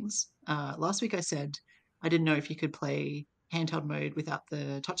 two things. Last week I said I didn't know if you could play handheld mode without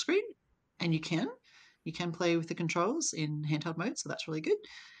the touchscreen, and you can. You can play with the controls in handheld mode, so that's really good.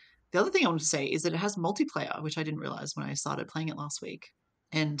 The other thing I want to say is that it has multiplayer, which I didn't realize when I started playing it last week.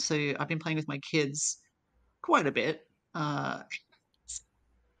 And so I've been playing with my kids quite a bit. Uh,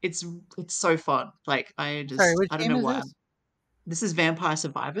 it's it's so fun. Like Sorry, which I don't game know is why. this? This is Vampire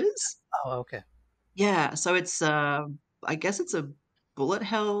Survivors. Oh, okay. Yeah, so it's I guess it's a bullet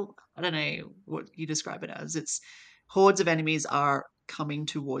hell. I don't know what you describe it as. It's hordes of enemies are coming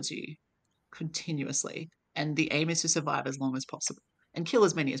towards you continuously, and the aim is to survive as long as possible and kill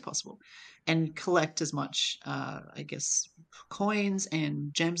as many as possible and collect as much I guess coins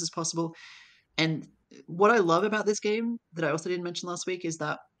and gems as possible. And what I love about this game that I also didn't mention last week is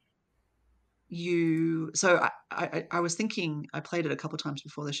that I was thinking, I played it a couple times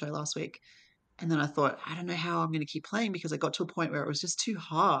before the show last week, and then I thought, I don't know how I'm going to keep playing because I got to a point where it was just too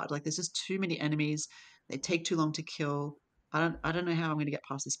hard. Like there's just too many enemies. They take too long to kill. I don't know how I'm going to get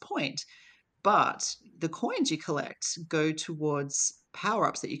past this point. But the coins you collect go towards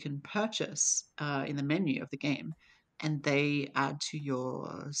power-ups that you can purchase in the menu of the game, and they add to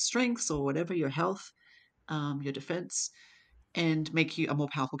your strengths or whatever, your health, your defense, and make you a more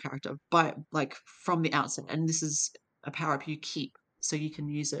powerful character by like from the outset. And this is a power up you keep, so you can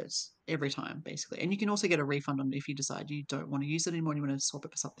use it every time basically. And you can also get a refund on it if you decide you don't want to use it anymore and you want to swap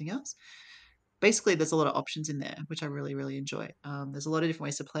it for something else. Basically, there's a lot of options in there, which I really, really enjoy. There's a lot of different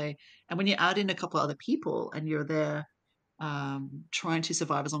ways to play, and when you add in a couple of other people and you're there trying to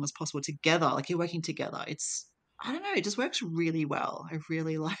survive as long as possible together, like you're working together, it's I don't know, it just works really well. I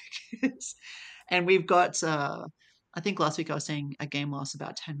really like it. And we've got I think last week I was saying a game lasts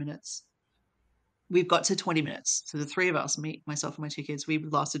about 10 minutes. We've got to 20 minutes. So the three of us, me, myself, and my two kids, we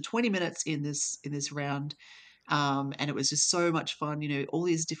lasted 20 minutes in this round. And it was just so much fun. All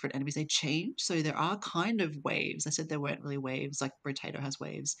these different enemies, they change. So there are kind of waves. I said there weren't really waves, like Rotato has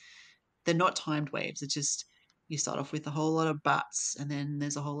waves. They're not timed waves. It's just you start off with a whole lot of bats, and then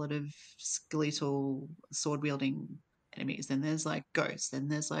there's a whole lot of skeletal sword wielding enemies. Then there's like ghosts. Then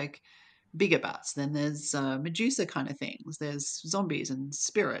there's like bigger bats. Then there's Medusa kind of things. There's zombies and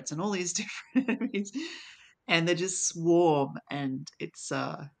spirits and all these different enemies, and they just swarm, and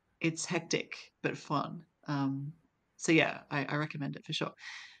it's hectic but fun. So yeah, I recommend it for sure.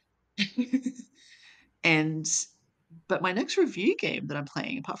 And but my next review game that I'm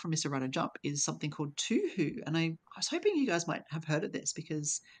playing, apart from Mr. Run and Jump, is something called Tuhu, and I was hoping you guys might have heard of this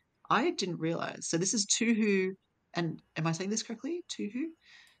because I didn't realize. So this is Tuhu, and am I saying this correctly? Tuhu,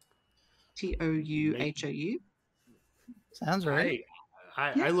 Touhou. Sounds right.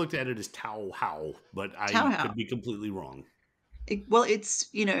 I Yeah, looked at it as Tao How, but Tao I Hao. could be completely wrong. Well, it's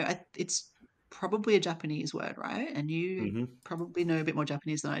probably a Japanese word, right? And you Hmm. probably know a bit more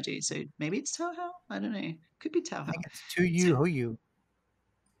Japanese than I do, so maybe it's Tao Hao. I don't know. Could be Tao I think Hao. it's to So you, who you.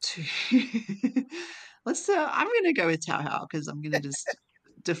 to let's. I'm going to go with Tao Hao because I'm going to just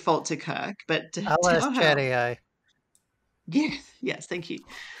default to Kirk. But I'll Tao ask Chat Hao, AI. yes, thank you.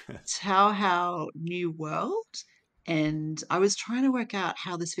 Tao Hao New World. And I was trying to work out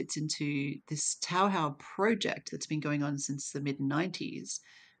how this fits into this Tao Hao project that's been going on since the mid 90s,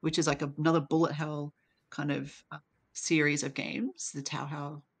 which is like another bullet hell kind of series of games, the Tao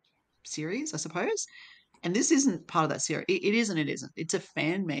Hao series, I suppose. And this isn't part of that series. It is and it isn't. It's a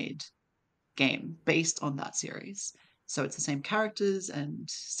fan made game based on that series. So it's the same characters and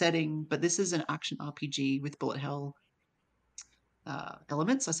setting, but this is an action RPG with bullet hell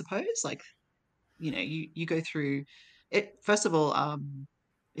elements, I suppose. Like you go through it. First of all,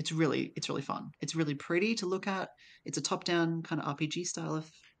 it's really fun. It's really pretty to look at. It's a top down kind of RPG style of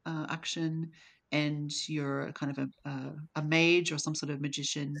action, and you're kind of a mage or some sort of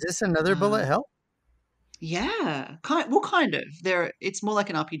magician. Is this another bullet um, hell? yeah, kind of. It's more like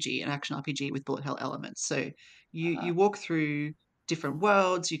an RPG, an action RPG with bullet hell elements. So you walk through different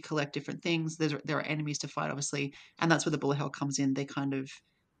worlds, you collect different things. There are enemies to fight, obviously, and that's where the bullet hell comes in. They kind of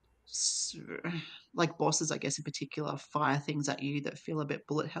s- like bosses, I guess, in particular, fire things at you that feel a bit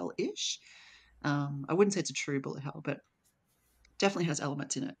bullet hell ish. I wouldn't say it's a true bullet hell, but definitely has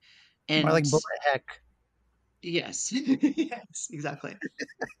elements in it. More And like bullet heck. yes, yes, exactly.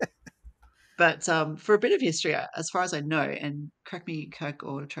 But for a bit of history, as far as I know, and correct me, Kirk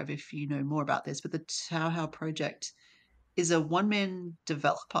or Trev, if you know more about this, but the Tao Hao project is a one-man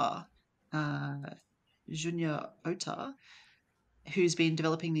developer, uh, Junior Ota, who's been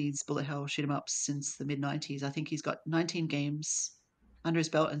developing these bullet hell shoot 'em ups since the mid 90s. I think he's got 19 games under his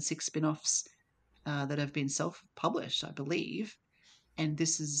belt and six spin-offs that have been self-published, I believe. And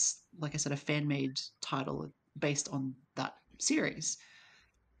this is, like I said, a fan-made title based on that series.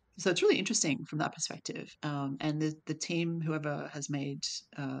 So it's really interesting from that perspective. And the team, whoever has made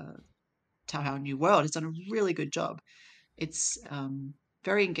Tao Hao New World, has done a really good job. It's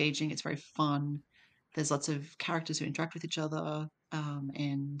very engaging. It's very fun. There's lots of characters who interact with each other,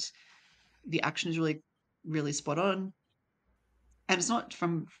 and the action is really, really spot on. And it's not,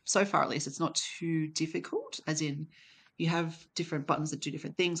 from so far at least, it's not too difficult. As in, you have different buttons that do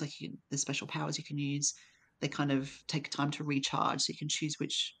different things. Like the special powers you can use. They kind of take time to recharge, so you can choose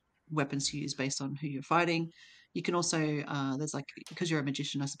which weapons to use based on who you're fighting. You can also there's like, because you're a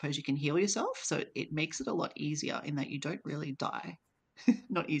magician, I suppose you can heal yourself, so it makes it a lot easier in that you don't really die,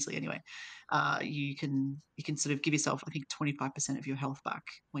 not easily anyway. You can sort of give yourself, I think, 25% of your health back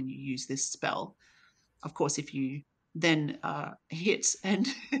when you use this spell. of course, if you then hit and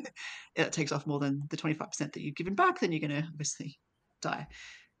it takes off more than the 25% that you've given back, then you're going to obviously die.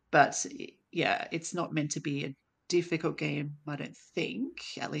 But yeah, it's not meant to be a difficult game, I don't think,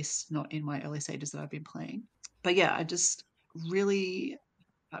 at least not in my early stages that I've been playing. But yeah, I just really,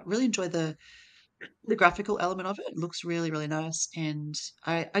 really enjoy the graphical element of it. It looks really, really nice. And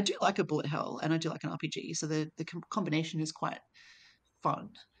I do like a bullet hell and I do like an RPG. So the combination is quite fun.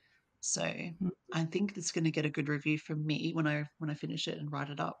 So I think it's going to get a good review from me when I finish it and write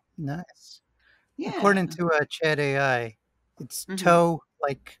it up. Nice. Yeah. According to Chat AI, it's Mhm. toe,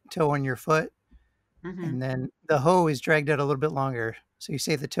 like toe on your foot, Mhm. and then the hoe is dragged out a little bit longer. So you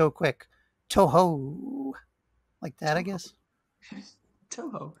say the toe quick, toe ho, like that, I guess.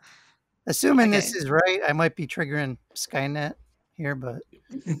 Toho. Assuming Okay. this is right, I might be triggering Skynet here, but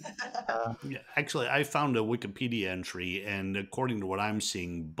Yeah, actually, I found a Wikipedia entry, and according to what I'm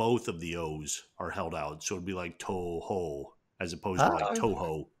seeing, both of the O's are held out. So it'd be like Toho as opposed to like Oh.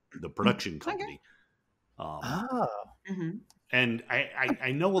 Toho, the production Okay. company. oh, Mhm. And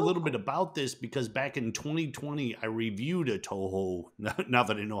I know a little bit about this because back in 2020, I reviewed a Toho. Now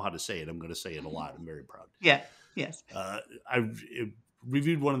that I know how to say it, I'm going to say it a lot. I'm very proud. Yeah. Yes. I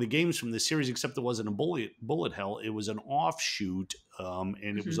reviewed one of the games from this series, except it wasn't a bullet hell. It was an offshoot, and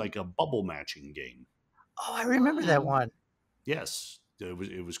it was Mhm. like a bubble matching game. oh, I remember that Oh. one. Yes,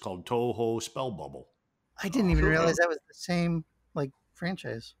 it was called Toho Spell Bubble. I didn't even Cool. realize that was the same like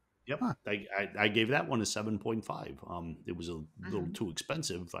franchise. Yep, Huh. I gave that one a 7.5. It was a little Mhm. too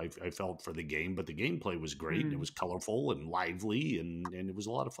expensive, I felt, for the game, but the gameplay was great. And it Mm. was colorful and lively, and it was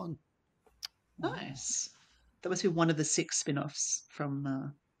a lot of fun. Nice. That must be one of the 6 spin-offs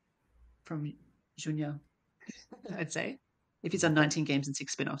from Junior, I'd say. If he's done 19 games and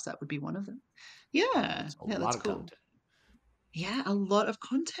 6 spin-offs, that would be one of them. Yeah. It's a Yeah, lot that's of cool. content. Yeah, a lot of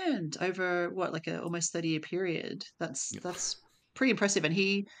content over what, like a almost 30-year period. That's Yep. pretty impressive. And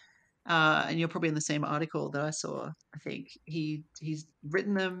he and you're probably in the same article that I saw. I think he's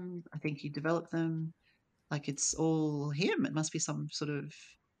written them. I think he developed them. Like it's all him. It must be some sort of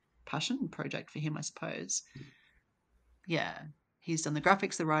passion project for him, I suppose. Yeah, he's done the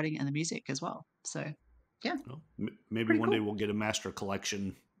graphics, the writing, and the music as well. So yeah, Well, maybe pretty one day cool. we'll get a master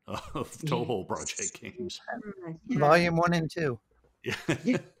collection of Toho project games. Yeah. Volume 1 and 2.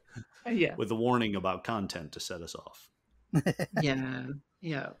 Yeah. Yeah. With a warning about content to set us off. Yeah.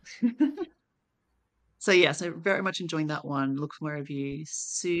 Yeah. So yeah, so very much enjoying that one. Look for more reviews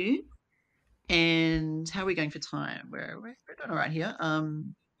soon. And how are we going for time? We're doing all right here.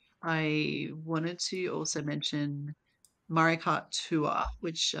 I wanted to also mention Mario Kart Tour,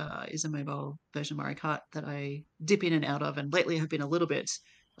 which is a mobile version of Mario Kart that I dip in and out of, and lately have been a little bit.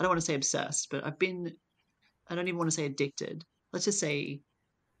 I don't want to say obsessed, but I've been. I don't even want to say addicted. Let's just say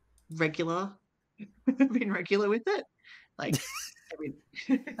regular. I've been regular with it, like every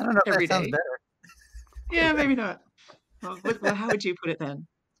I don't know if every that sounds day. better. Yeah, maybe not. Well, how would you put it then?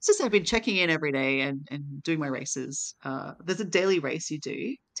 It's just I've been checking in every day and doing my races. There's a daily race you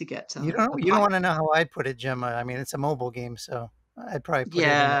do to get You a don't pipe. want to know how I put it, Gemma. I mean, it's a mobile game, so I'd probably put it in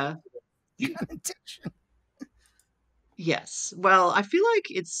Yeah. a connotation. Yes. Well, I feel like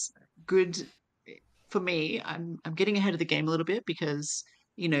it's good for me. I'm getting ahead of the game a little bit because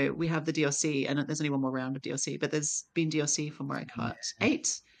we have the DLC and there's only one more round of DLC, but there's been DLC for Mario Kart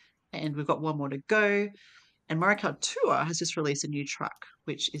 8, and we've got one more to go. And Mario Kart Tour has just released a new track,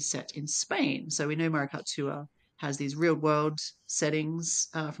 which is set in Spain. So we know Mario Kart Tour has these real world settings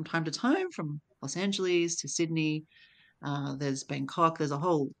from time to time, from Los Angeles to Sydney. There's Bangkok. There's a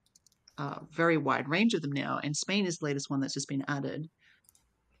whole very wide range of them now. And Spain is the latest one that's just been added.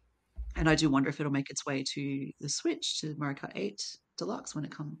 And I do wonder if it'll make its way to the Switch, to Mario Kart 8 Deluxe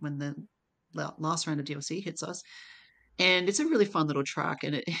when the last round of DLC hits us. And it's a really fun little track.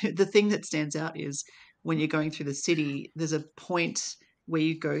 And the thing that stands out is when you're going through the city, there's a point where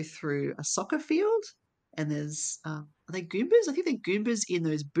you go through a soccer field, and there's are they Goombas? I think they're Goombas in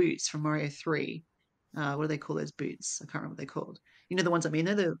those boots from Mario 3. What do they call those boots? I can't remember what they're called. You know the ones I mean?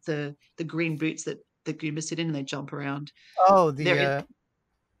 They're the green boots that the Goombas sit in and they jump around. Oh, They're in,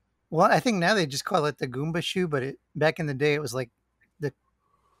 well, I think now they just call it the Goomba shoe, but back in the day it was like the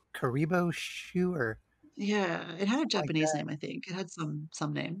Karibo shoe or yeah, it had a like Japanese that. name, I think. It had some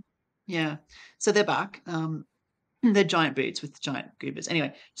name. Yeah. So they're back. They're giant boots with giant Goombas.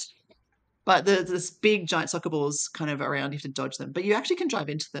 Anyway, but this big giant soccer balls kind of around. You have to dodge them, but you actually can drive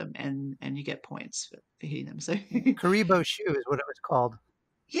into them and you get points for hitting them. So Karibo shoe is what it was called.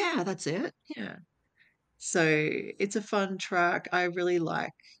 yeah, that's it. Yeah. So it's a fun track. I really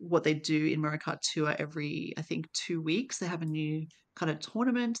like what they do in Mario Kart Tour every, I think, 2 weeks. They have a new kind of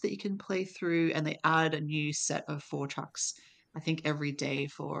tournament that you can play through, and they add a new set of 4 tracks, I think, every day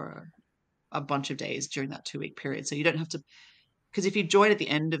for a bunch of days during that 2 week period. So you don't have to, because if you join at the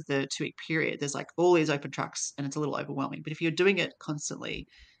end of the 2 week period, there's like all these open tracks and it's a little overwhelming. But if you're doing it constantly,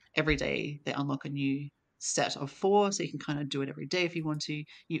 every day they unlock a new set of four. So you can kind of do it every day if you want to.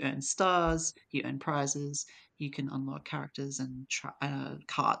 You earn stars, you earn prizes, you can unlock characters and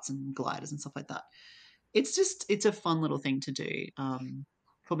carts and gliders and stuff like that. It's a fun little thing to do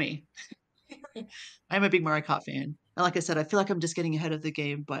for me. I'm a big Mario Kart fan. And like I said, I feel like I'm just getting ahead of the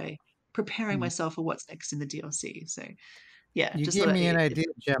game by preparing Mm. myself for what's next in the DLC. So yeah, You just gave thought me an it's idea,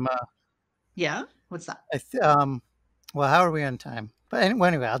 Gemma. yeah. What's that? Well, how are we on time? But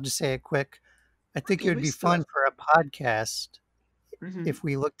anyway, I'll just say it quick. I think it Okay, would we be still fun have. for a podcast Hmm. if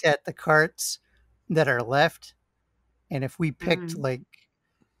we looked at the carts that are left and if we picked Hmm. like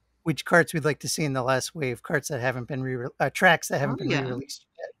which carts we'd like to see in the last wave, carts that haven't been tracks that Oh haven't been yeah, re-released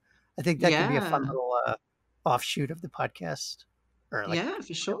yet. I think that could be a fun yeah, little offshoot of the podcast, or like yeah, for part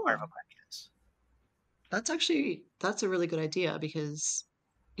of sure. a podcast. That's a really good idea because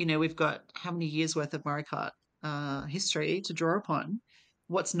we've got how many years worth of Mario Kart history to draw upon.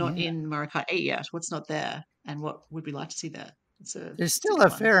 What's not Yeah, in Mario Kart 8 yet? What's not there? And what would we like to see there? there's It's a still good a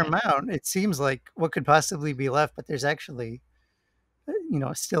one. fair Yeah. amount. It seems like what could possibly be left, but there's actually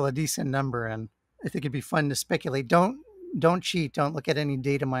still a decent number, and I think it'd be fun to speculate. Don't cheat. Don't look at any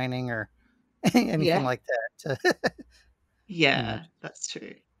data mining or anything Yeah. like that to Yeah, just that's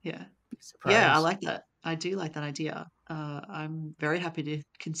true. Yeah. be Yeah, I surprised. like that. I do like that idea. I'm very happy to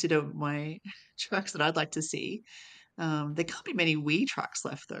consider my tracks that I'd like to see. There can't be many Wii tracks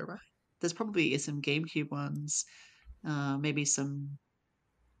left though, right? There's probably some GameCube ones, maybe some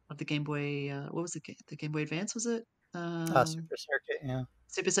of the Game Boy. What was the Game Boy Advance? Was it Super circuit, yeah.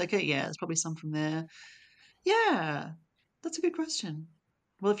 Super Circuit? Yeah, there's probably some from there. Yeah, that's a good question.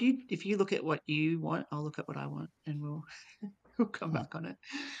 Well, if you look at what you want, I'll look at what I want, and we'll come Hmm. back on it.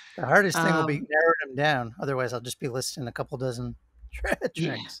 The hardest thing will be Um, narrowing them down. Otherwise, I'll just be listing a couple dozen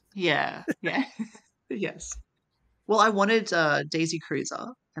yeah, tracks. yeah, yeah, yes. Well, I wanted Daisy Cruiser,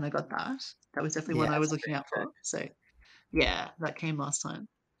 and I got that. That was definitely Yeah, one I it's was a looking great out track. for. So yeah, that came last time.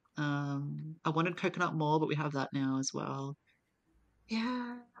 I wanted Coconut Mall, but we have that now as well.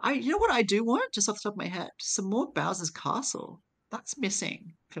 Yeah, you know what I do want, just off the top of my head, some more Bowser's Castle. That's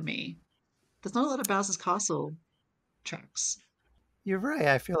missing for me. There's not a lot of Bowser's Castle tracks. You're right.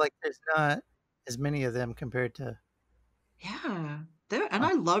 I feel like there's not as many of them compared to. Yeah, there, and Uh,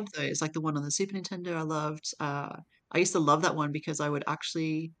 I loved those. Like the one on the Super Nintendo, I loved. I used to love that one because I would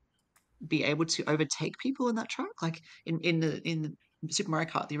actually be able to overtake people in that track, like in Super Mario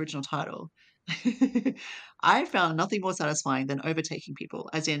Kart, the original title. I found nothing more satisfying than overtaking people,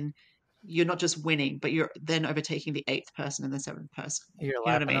 as in you're not just winning, but you're then overtaking the eighth person and the seventh person. you're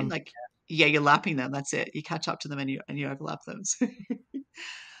You know what I lapping mean? them. Like, yeah, you're lapping them. That's it. You catch up to them and you overlap them. So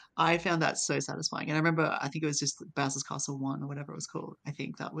I found that so satisfying. And I remember, I think it was just Bowser's Castle 1 or whatever it was called. I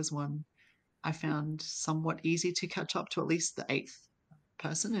think that was one I found somewhat easy to catch up to at least the eighth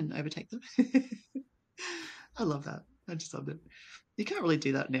person and overtake them. I love that. I just loved it. You can't really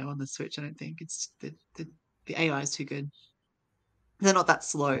do that now on the Switch, I don't think. It's the AI is too good. They're not that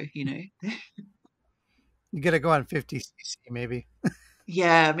slow. You got to go on 50cc maybe.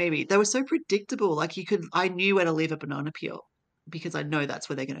 Yeah, maybe. They were so predictable. Like I knew where to leave a banana peel because I know that's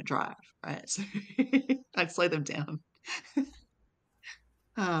where they're going to drive, right? So I'd slow them down.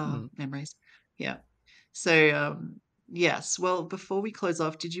 Ah, Hmm. memories. Yeah. So, yes. Well, before we close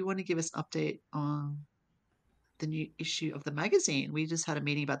off, did you want to give us an update on the new issue of the magazine? We just had a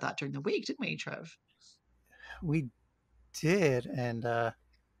meeting about that during the week, didn't we, Trev? We did, and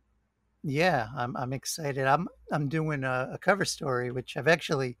yeah, I'm excited. I'm doing a cover story, which I've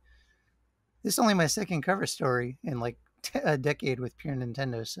actually. This is only my second cover story in like a decade with Pure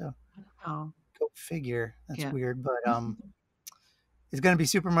Nintendo. So Oh, go figure. That's yeah. weird, but it's going to be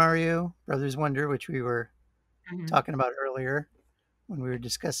Super Mario Brothers Wonder, which we were Mhm. talking about earlier when we were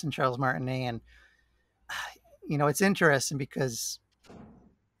discussing Charles Martinet, and it's interesting because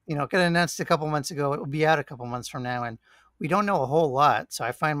it got announced a couple months ago. It will be out a couple months from now, and we don't know a whole lot. So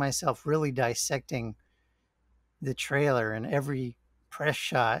I find myself really dissecting the trailer and every press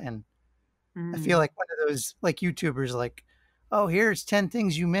shot, and I feel Mm. like one of those like YouTubers, like, oh, here's 10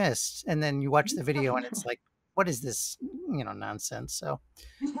 things you missed, and then you watch the video, and it's like, what is this, nonsense? So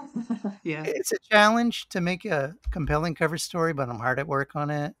Yeah. it's a challenge to make a compelling cover story, but I'm hard at work on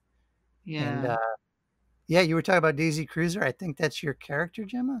it. And Yeah. yeah, you were talking about Daisy Cruiser. I think that's your character,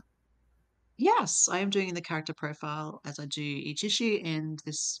 Gemma. Yes, I am doing the character profile as I do each issue, and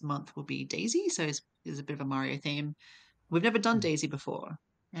this month will be Daisy, so it's a bit of a Mario theme. We've never done Daisy before,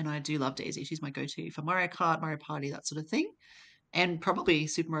 and I do love Daisy. She's my go-to for Mario Kart, Mario Party, that sort of thing, and probably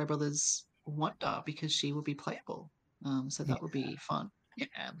Super Mario Brothers Wonder because she will be playable. So Yeah. that will be fun. Yeah,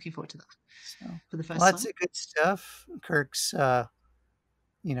 I'm looking forward to that So for the first lots time. of good stuff. Kirk's,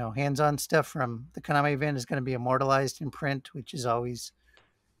 hands-on stuff from the Konami event is going to be immortalized in print, which is always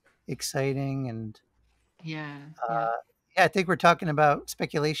exciting. And Yeah, yeah. uh, yeah, I think we're talking about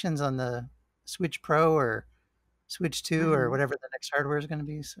speculations on the Switch Pro or Switch 2 or Mhm, whatever the next hardware is going to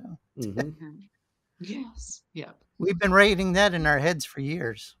be. So Mm-hmm. mhm. Yes, yeah, we've been writing that in our heads for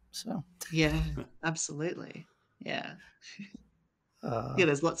years. So yeah, absolutely. Yeah. uh, Yeah,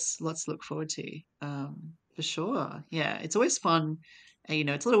 there's lots to look forward to, for sure. Yeah, it's always fun.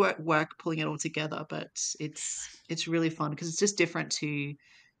 It's a lot of work pulling it all together, but it's really fun because it's just different to,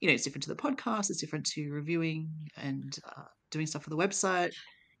 it's different to the podcast, it's different to reviewing and doing stuff for the website.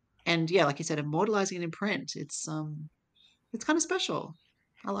 And yeah, like you said, immortalizing it in print. It's kind of special.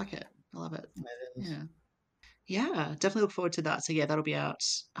 I like it. I love it. it is. Yeah. Yeah, definitely look forward to that. So yeah, that'll be out.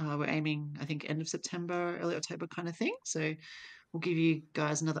 We're aiming, I think, end of September, early October kind of thing. So we'll give you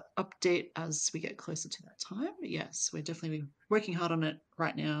guys another update as we get closer to that time. But yes, we're definitely working hard on it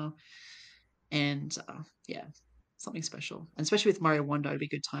right now. And yeah, something special. And especially with Mario Wonder, it'd be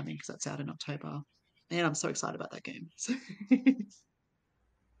good timing because that's out in October. And I'm so excited about that game. So yeah.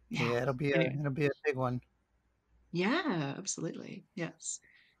 Yeah, Anyway, it'll be a big one. yeah, absolutely. Yes.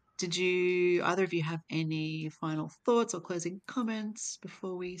 Did you either of you have any final thoughts or closing comments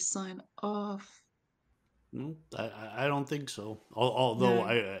before we sign off? No, I don't think so. Although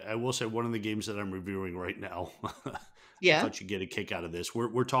No. I will say one of the games that I'm reviewing right now, I Yeah. thought you'd get a kick out of this.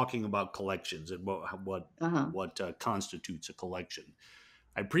 We're talking about collections and Uh-huh. what constitutes a collection.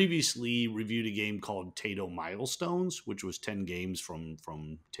 I previously reviewed a game called Tato Milestones, which was 10 games from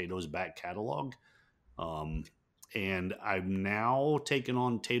Tato's back catalog. Um, and I'm now taking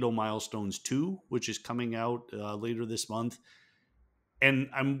on Tato Milestones 2, which is coming out later this month. And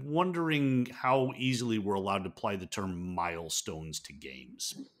I'm wondering how easily we're allowed to apply the term milestones to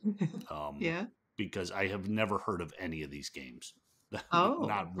games, um, Yeah. because I have never heard of any of these games, Oh,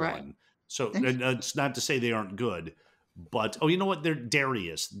 not right. one. So and it's not to say they aren't good, but oh, you know what? They're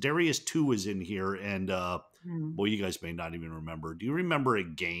Darius. Darius 2 is in here, and Hmm. boy, you guys may not even remember. Do you remember a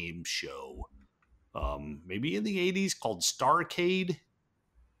game show, maybe in the '80s called Starcade?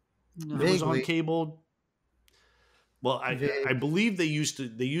 That was No. on Vaguely, cable. Well, I vague. believe they used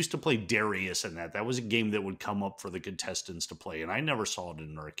to play Darius in that. That was a game that would come up for the contestants to play, and I never saw it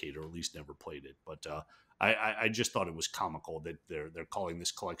in an arcade, or at least never played it. But I just thought it was comical that they're calling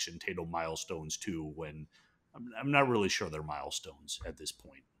this collection Tato Milestones 2 when I'm not really sure they're milestones at this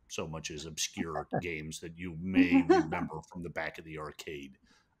point. So much as obscure games that you may remember from the back of the arcade.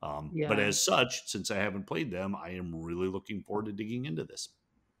 But Yeah. as such, since I haven't played them, I am really looking forward to digging into this.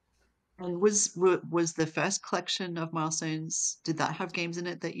 And was the first collection of milestones, did that have games in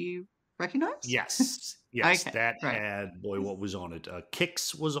it that you recognized? Yes, yes, Okay, that right. had boy, what was on it?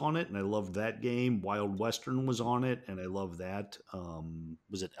 Kicks was on it, and I loved that game. Wild Western was on it, and I love that.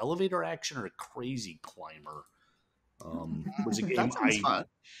 Was it Elevator Action or Crazy Climber? Was a game That sounds fun.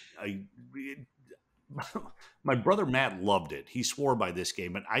 I my brother Matt loved it. He swore by this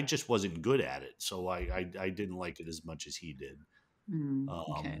game, and I just wasn't good at it, so I didn't like it as much as he did.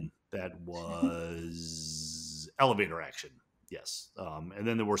 Okay. That was Elevator Action. Yes. And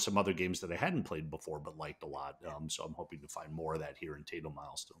then there were some other games that I hadn't played before but liked a lot. So I'm hoping to find more of that here in Tato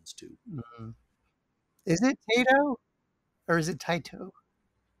Milestones too. Mhm. Is it Tato or is it Taito?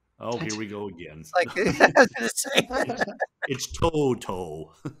 Oh, here we go again. It's like I was gonna say. It's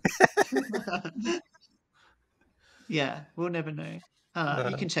Toto. Yeah, we'll never know. You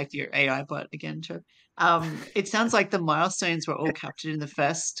Uh, can check your AI bot again, Trev. It sounds like the milestones were all captured in the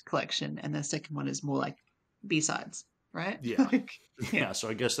first collection, and the second one is more like B-sides, right? Yeah. Like, yeah, Yeah. So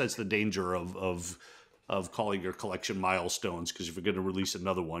I guess that's the danger of calling your collection milestones, because if you're going to release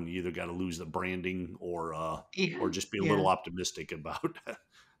another one, you either got to lose the branding yeah, or just be a yeah, little optimistic about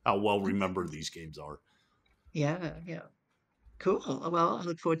how well remembered these games are. yeah, yeah. Cool. Well, I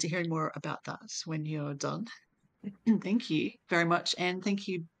look forward to hearing more about that when you're done. Thank you very much, and thank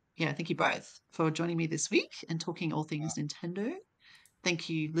you both for joining me this week and talking all things Nintendo. Thank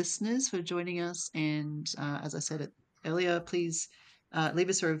you, listeners, for joining us. And as I said it earlier, please leave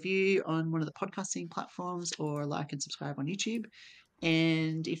us a review on one of the podcasting platforms or like and subscribe on YouTube.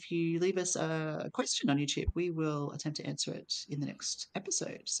 And if you leave us a question on YouTube, we will attempt to answer it in the next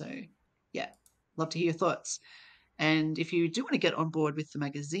episode. So, yeah, love to hear your thoughts. And if you do want to get on board with the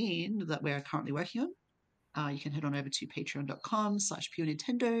magazine that we're currently working on, you can head on over to patreon.com/Pure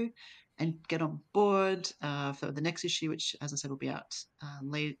Nintendo and get on board for the next issue, which, as I said, will be out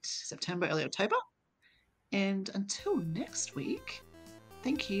late September, early October. And until next week,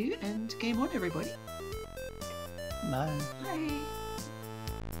 thank you and game on, everybody. Bye.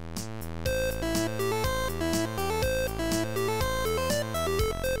 Bye.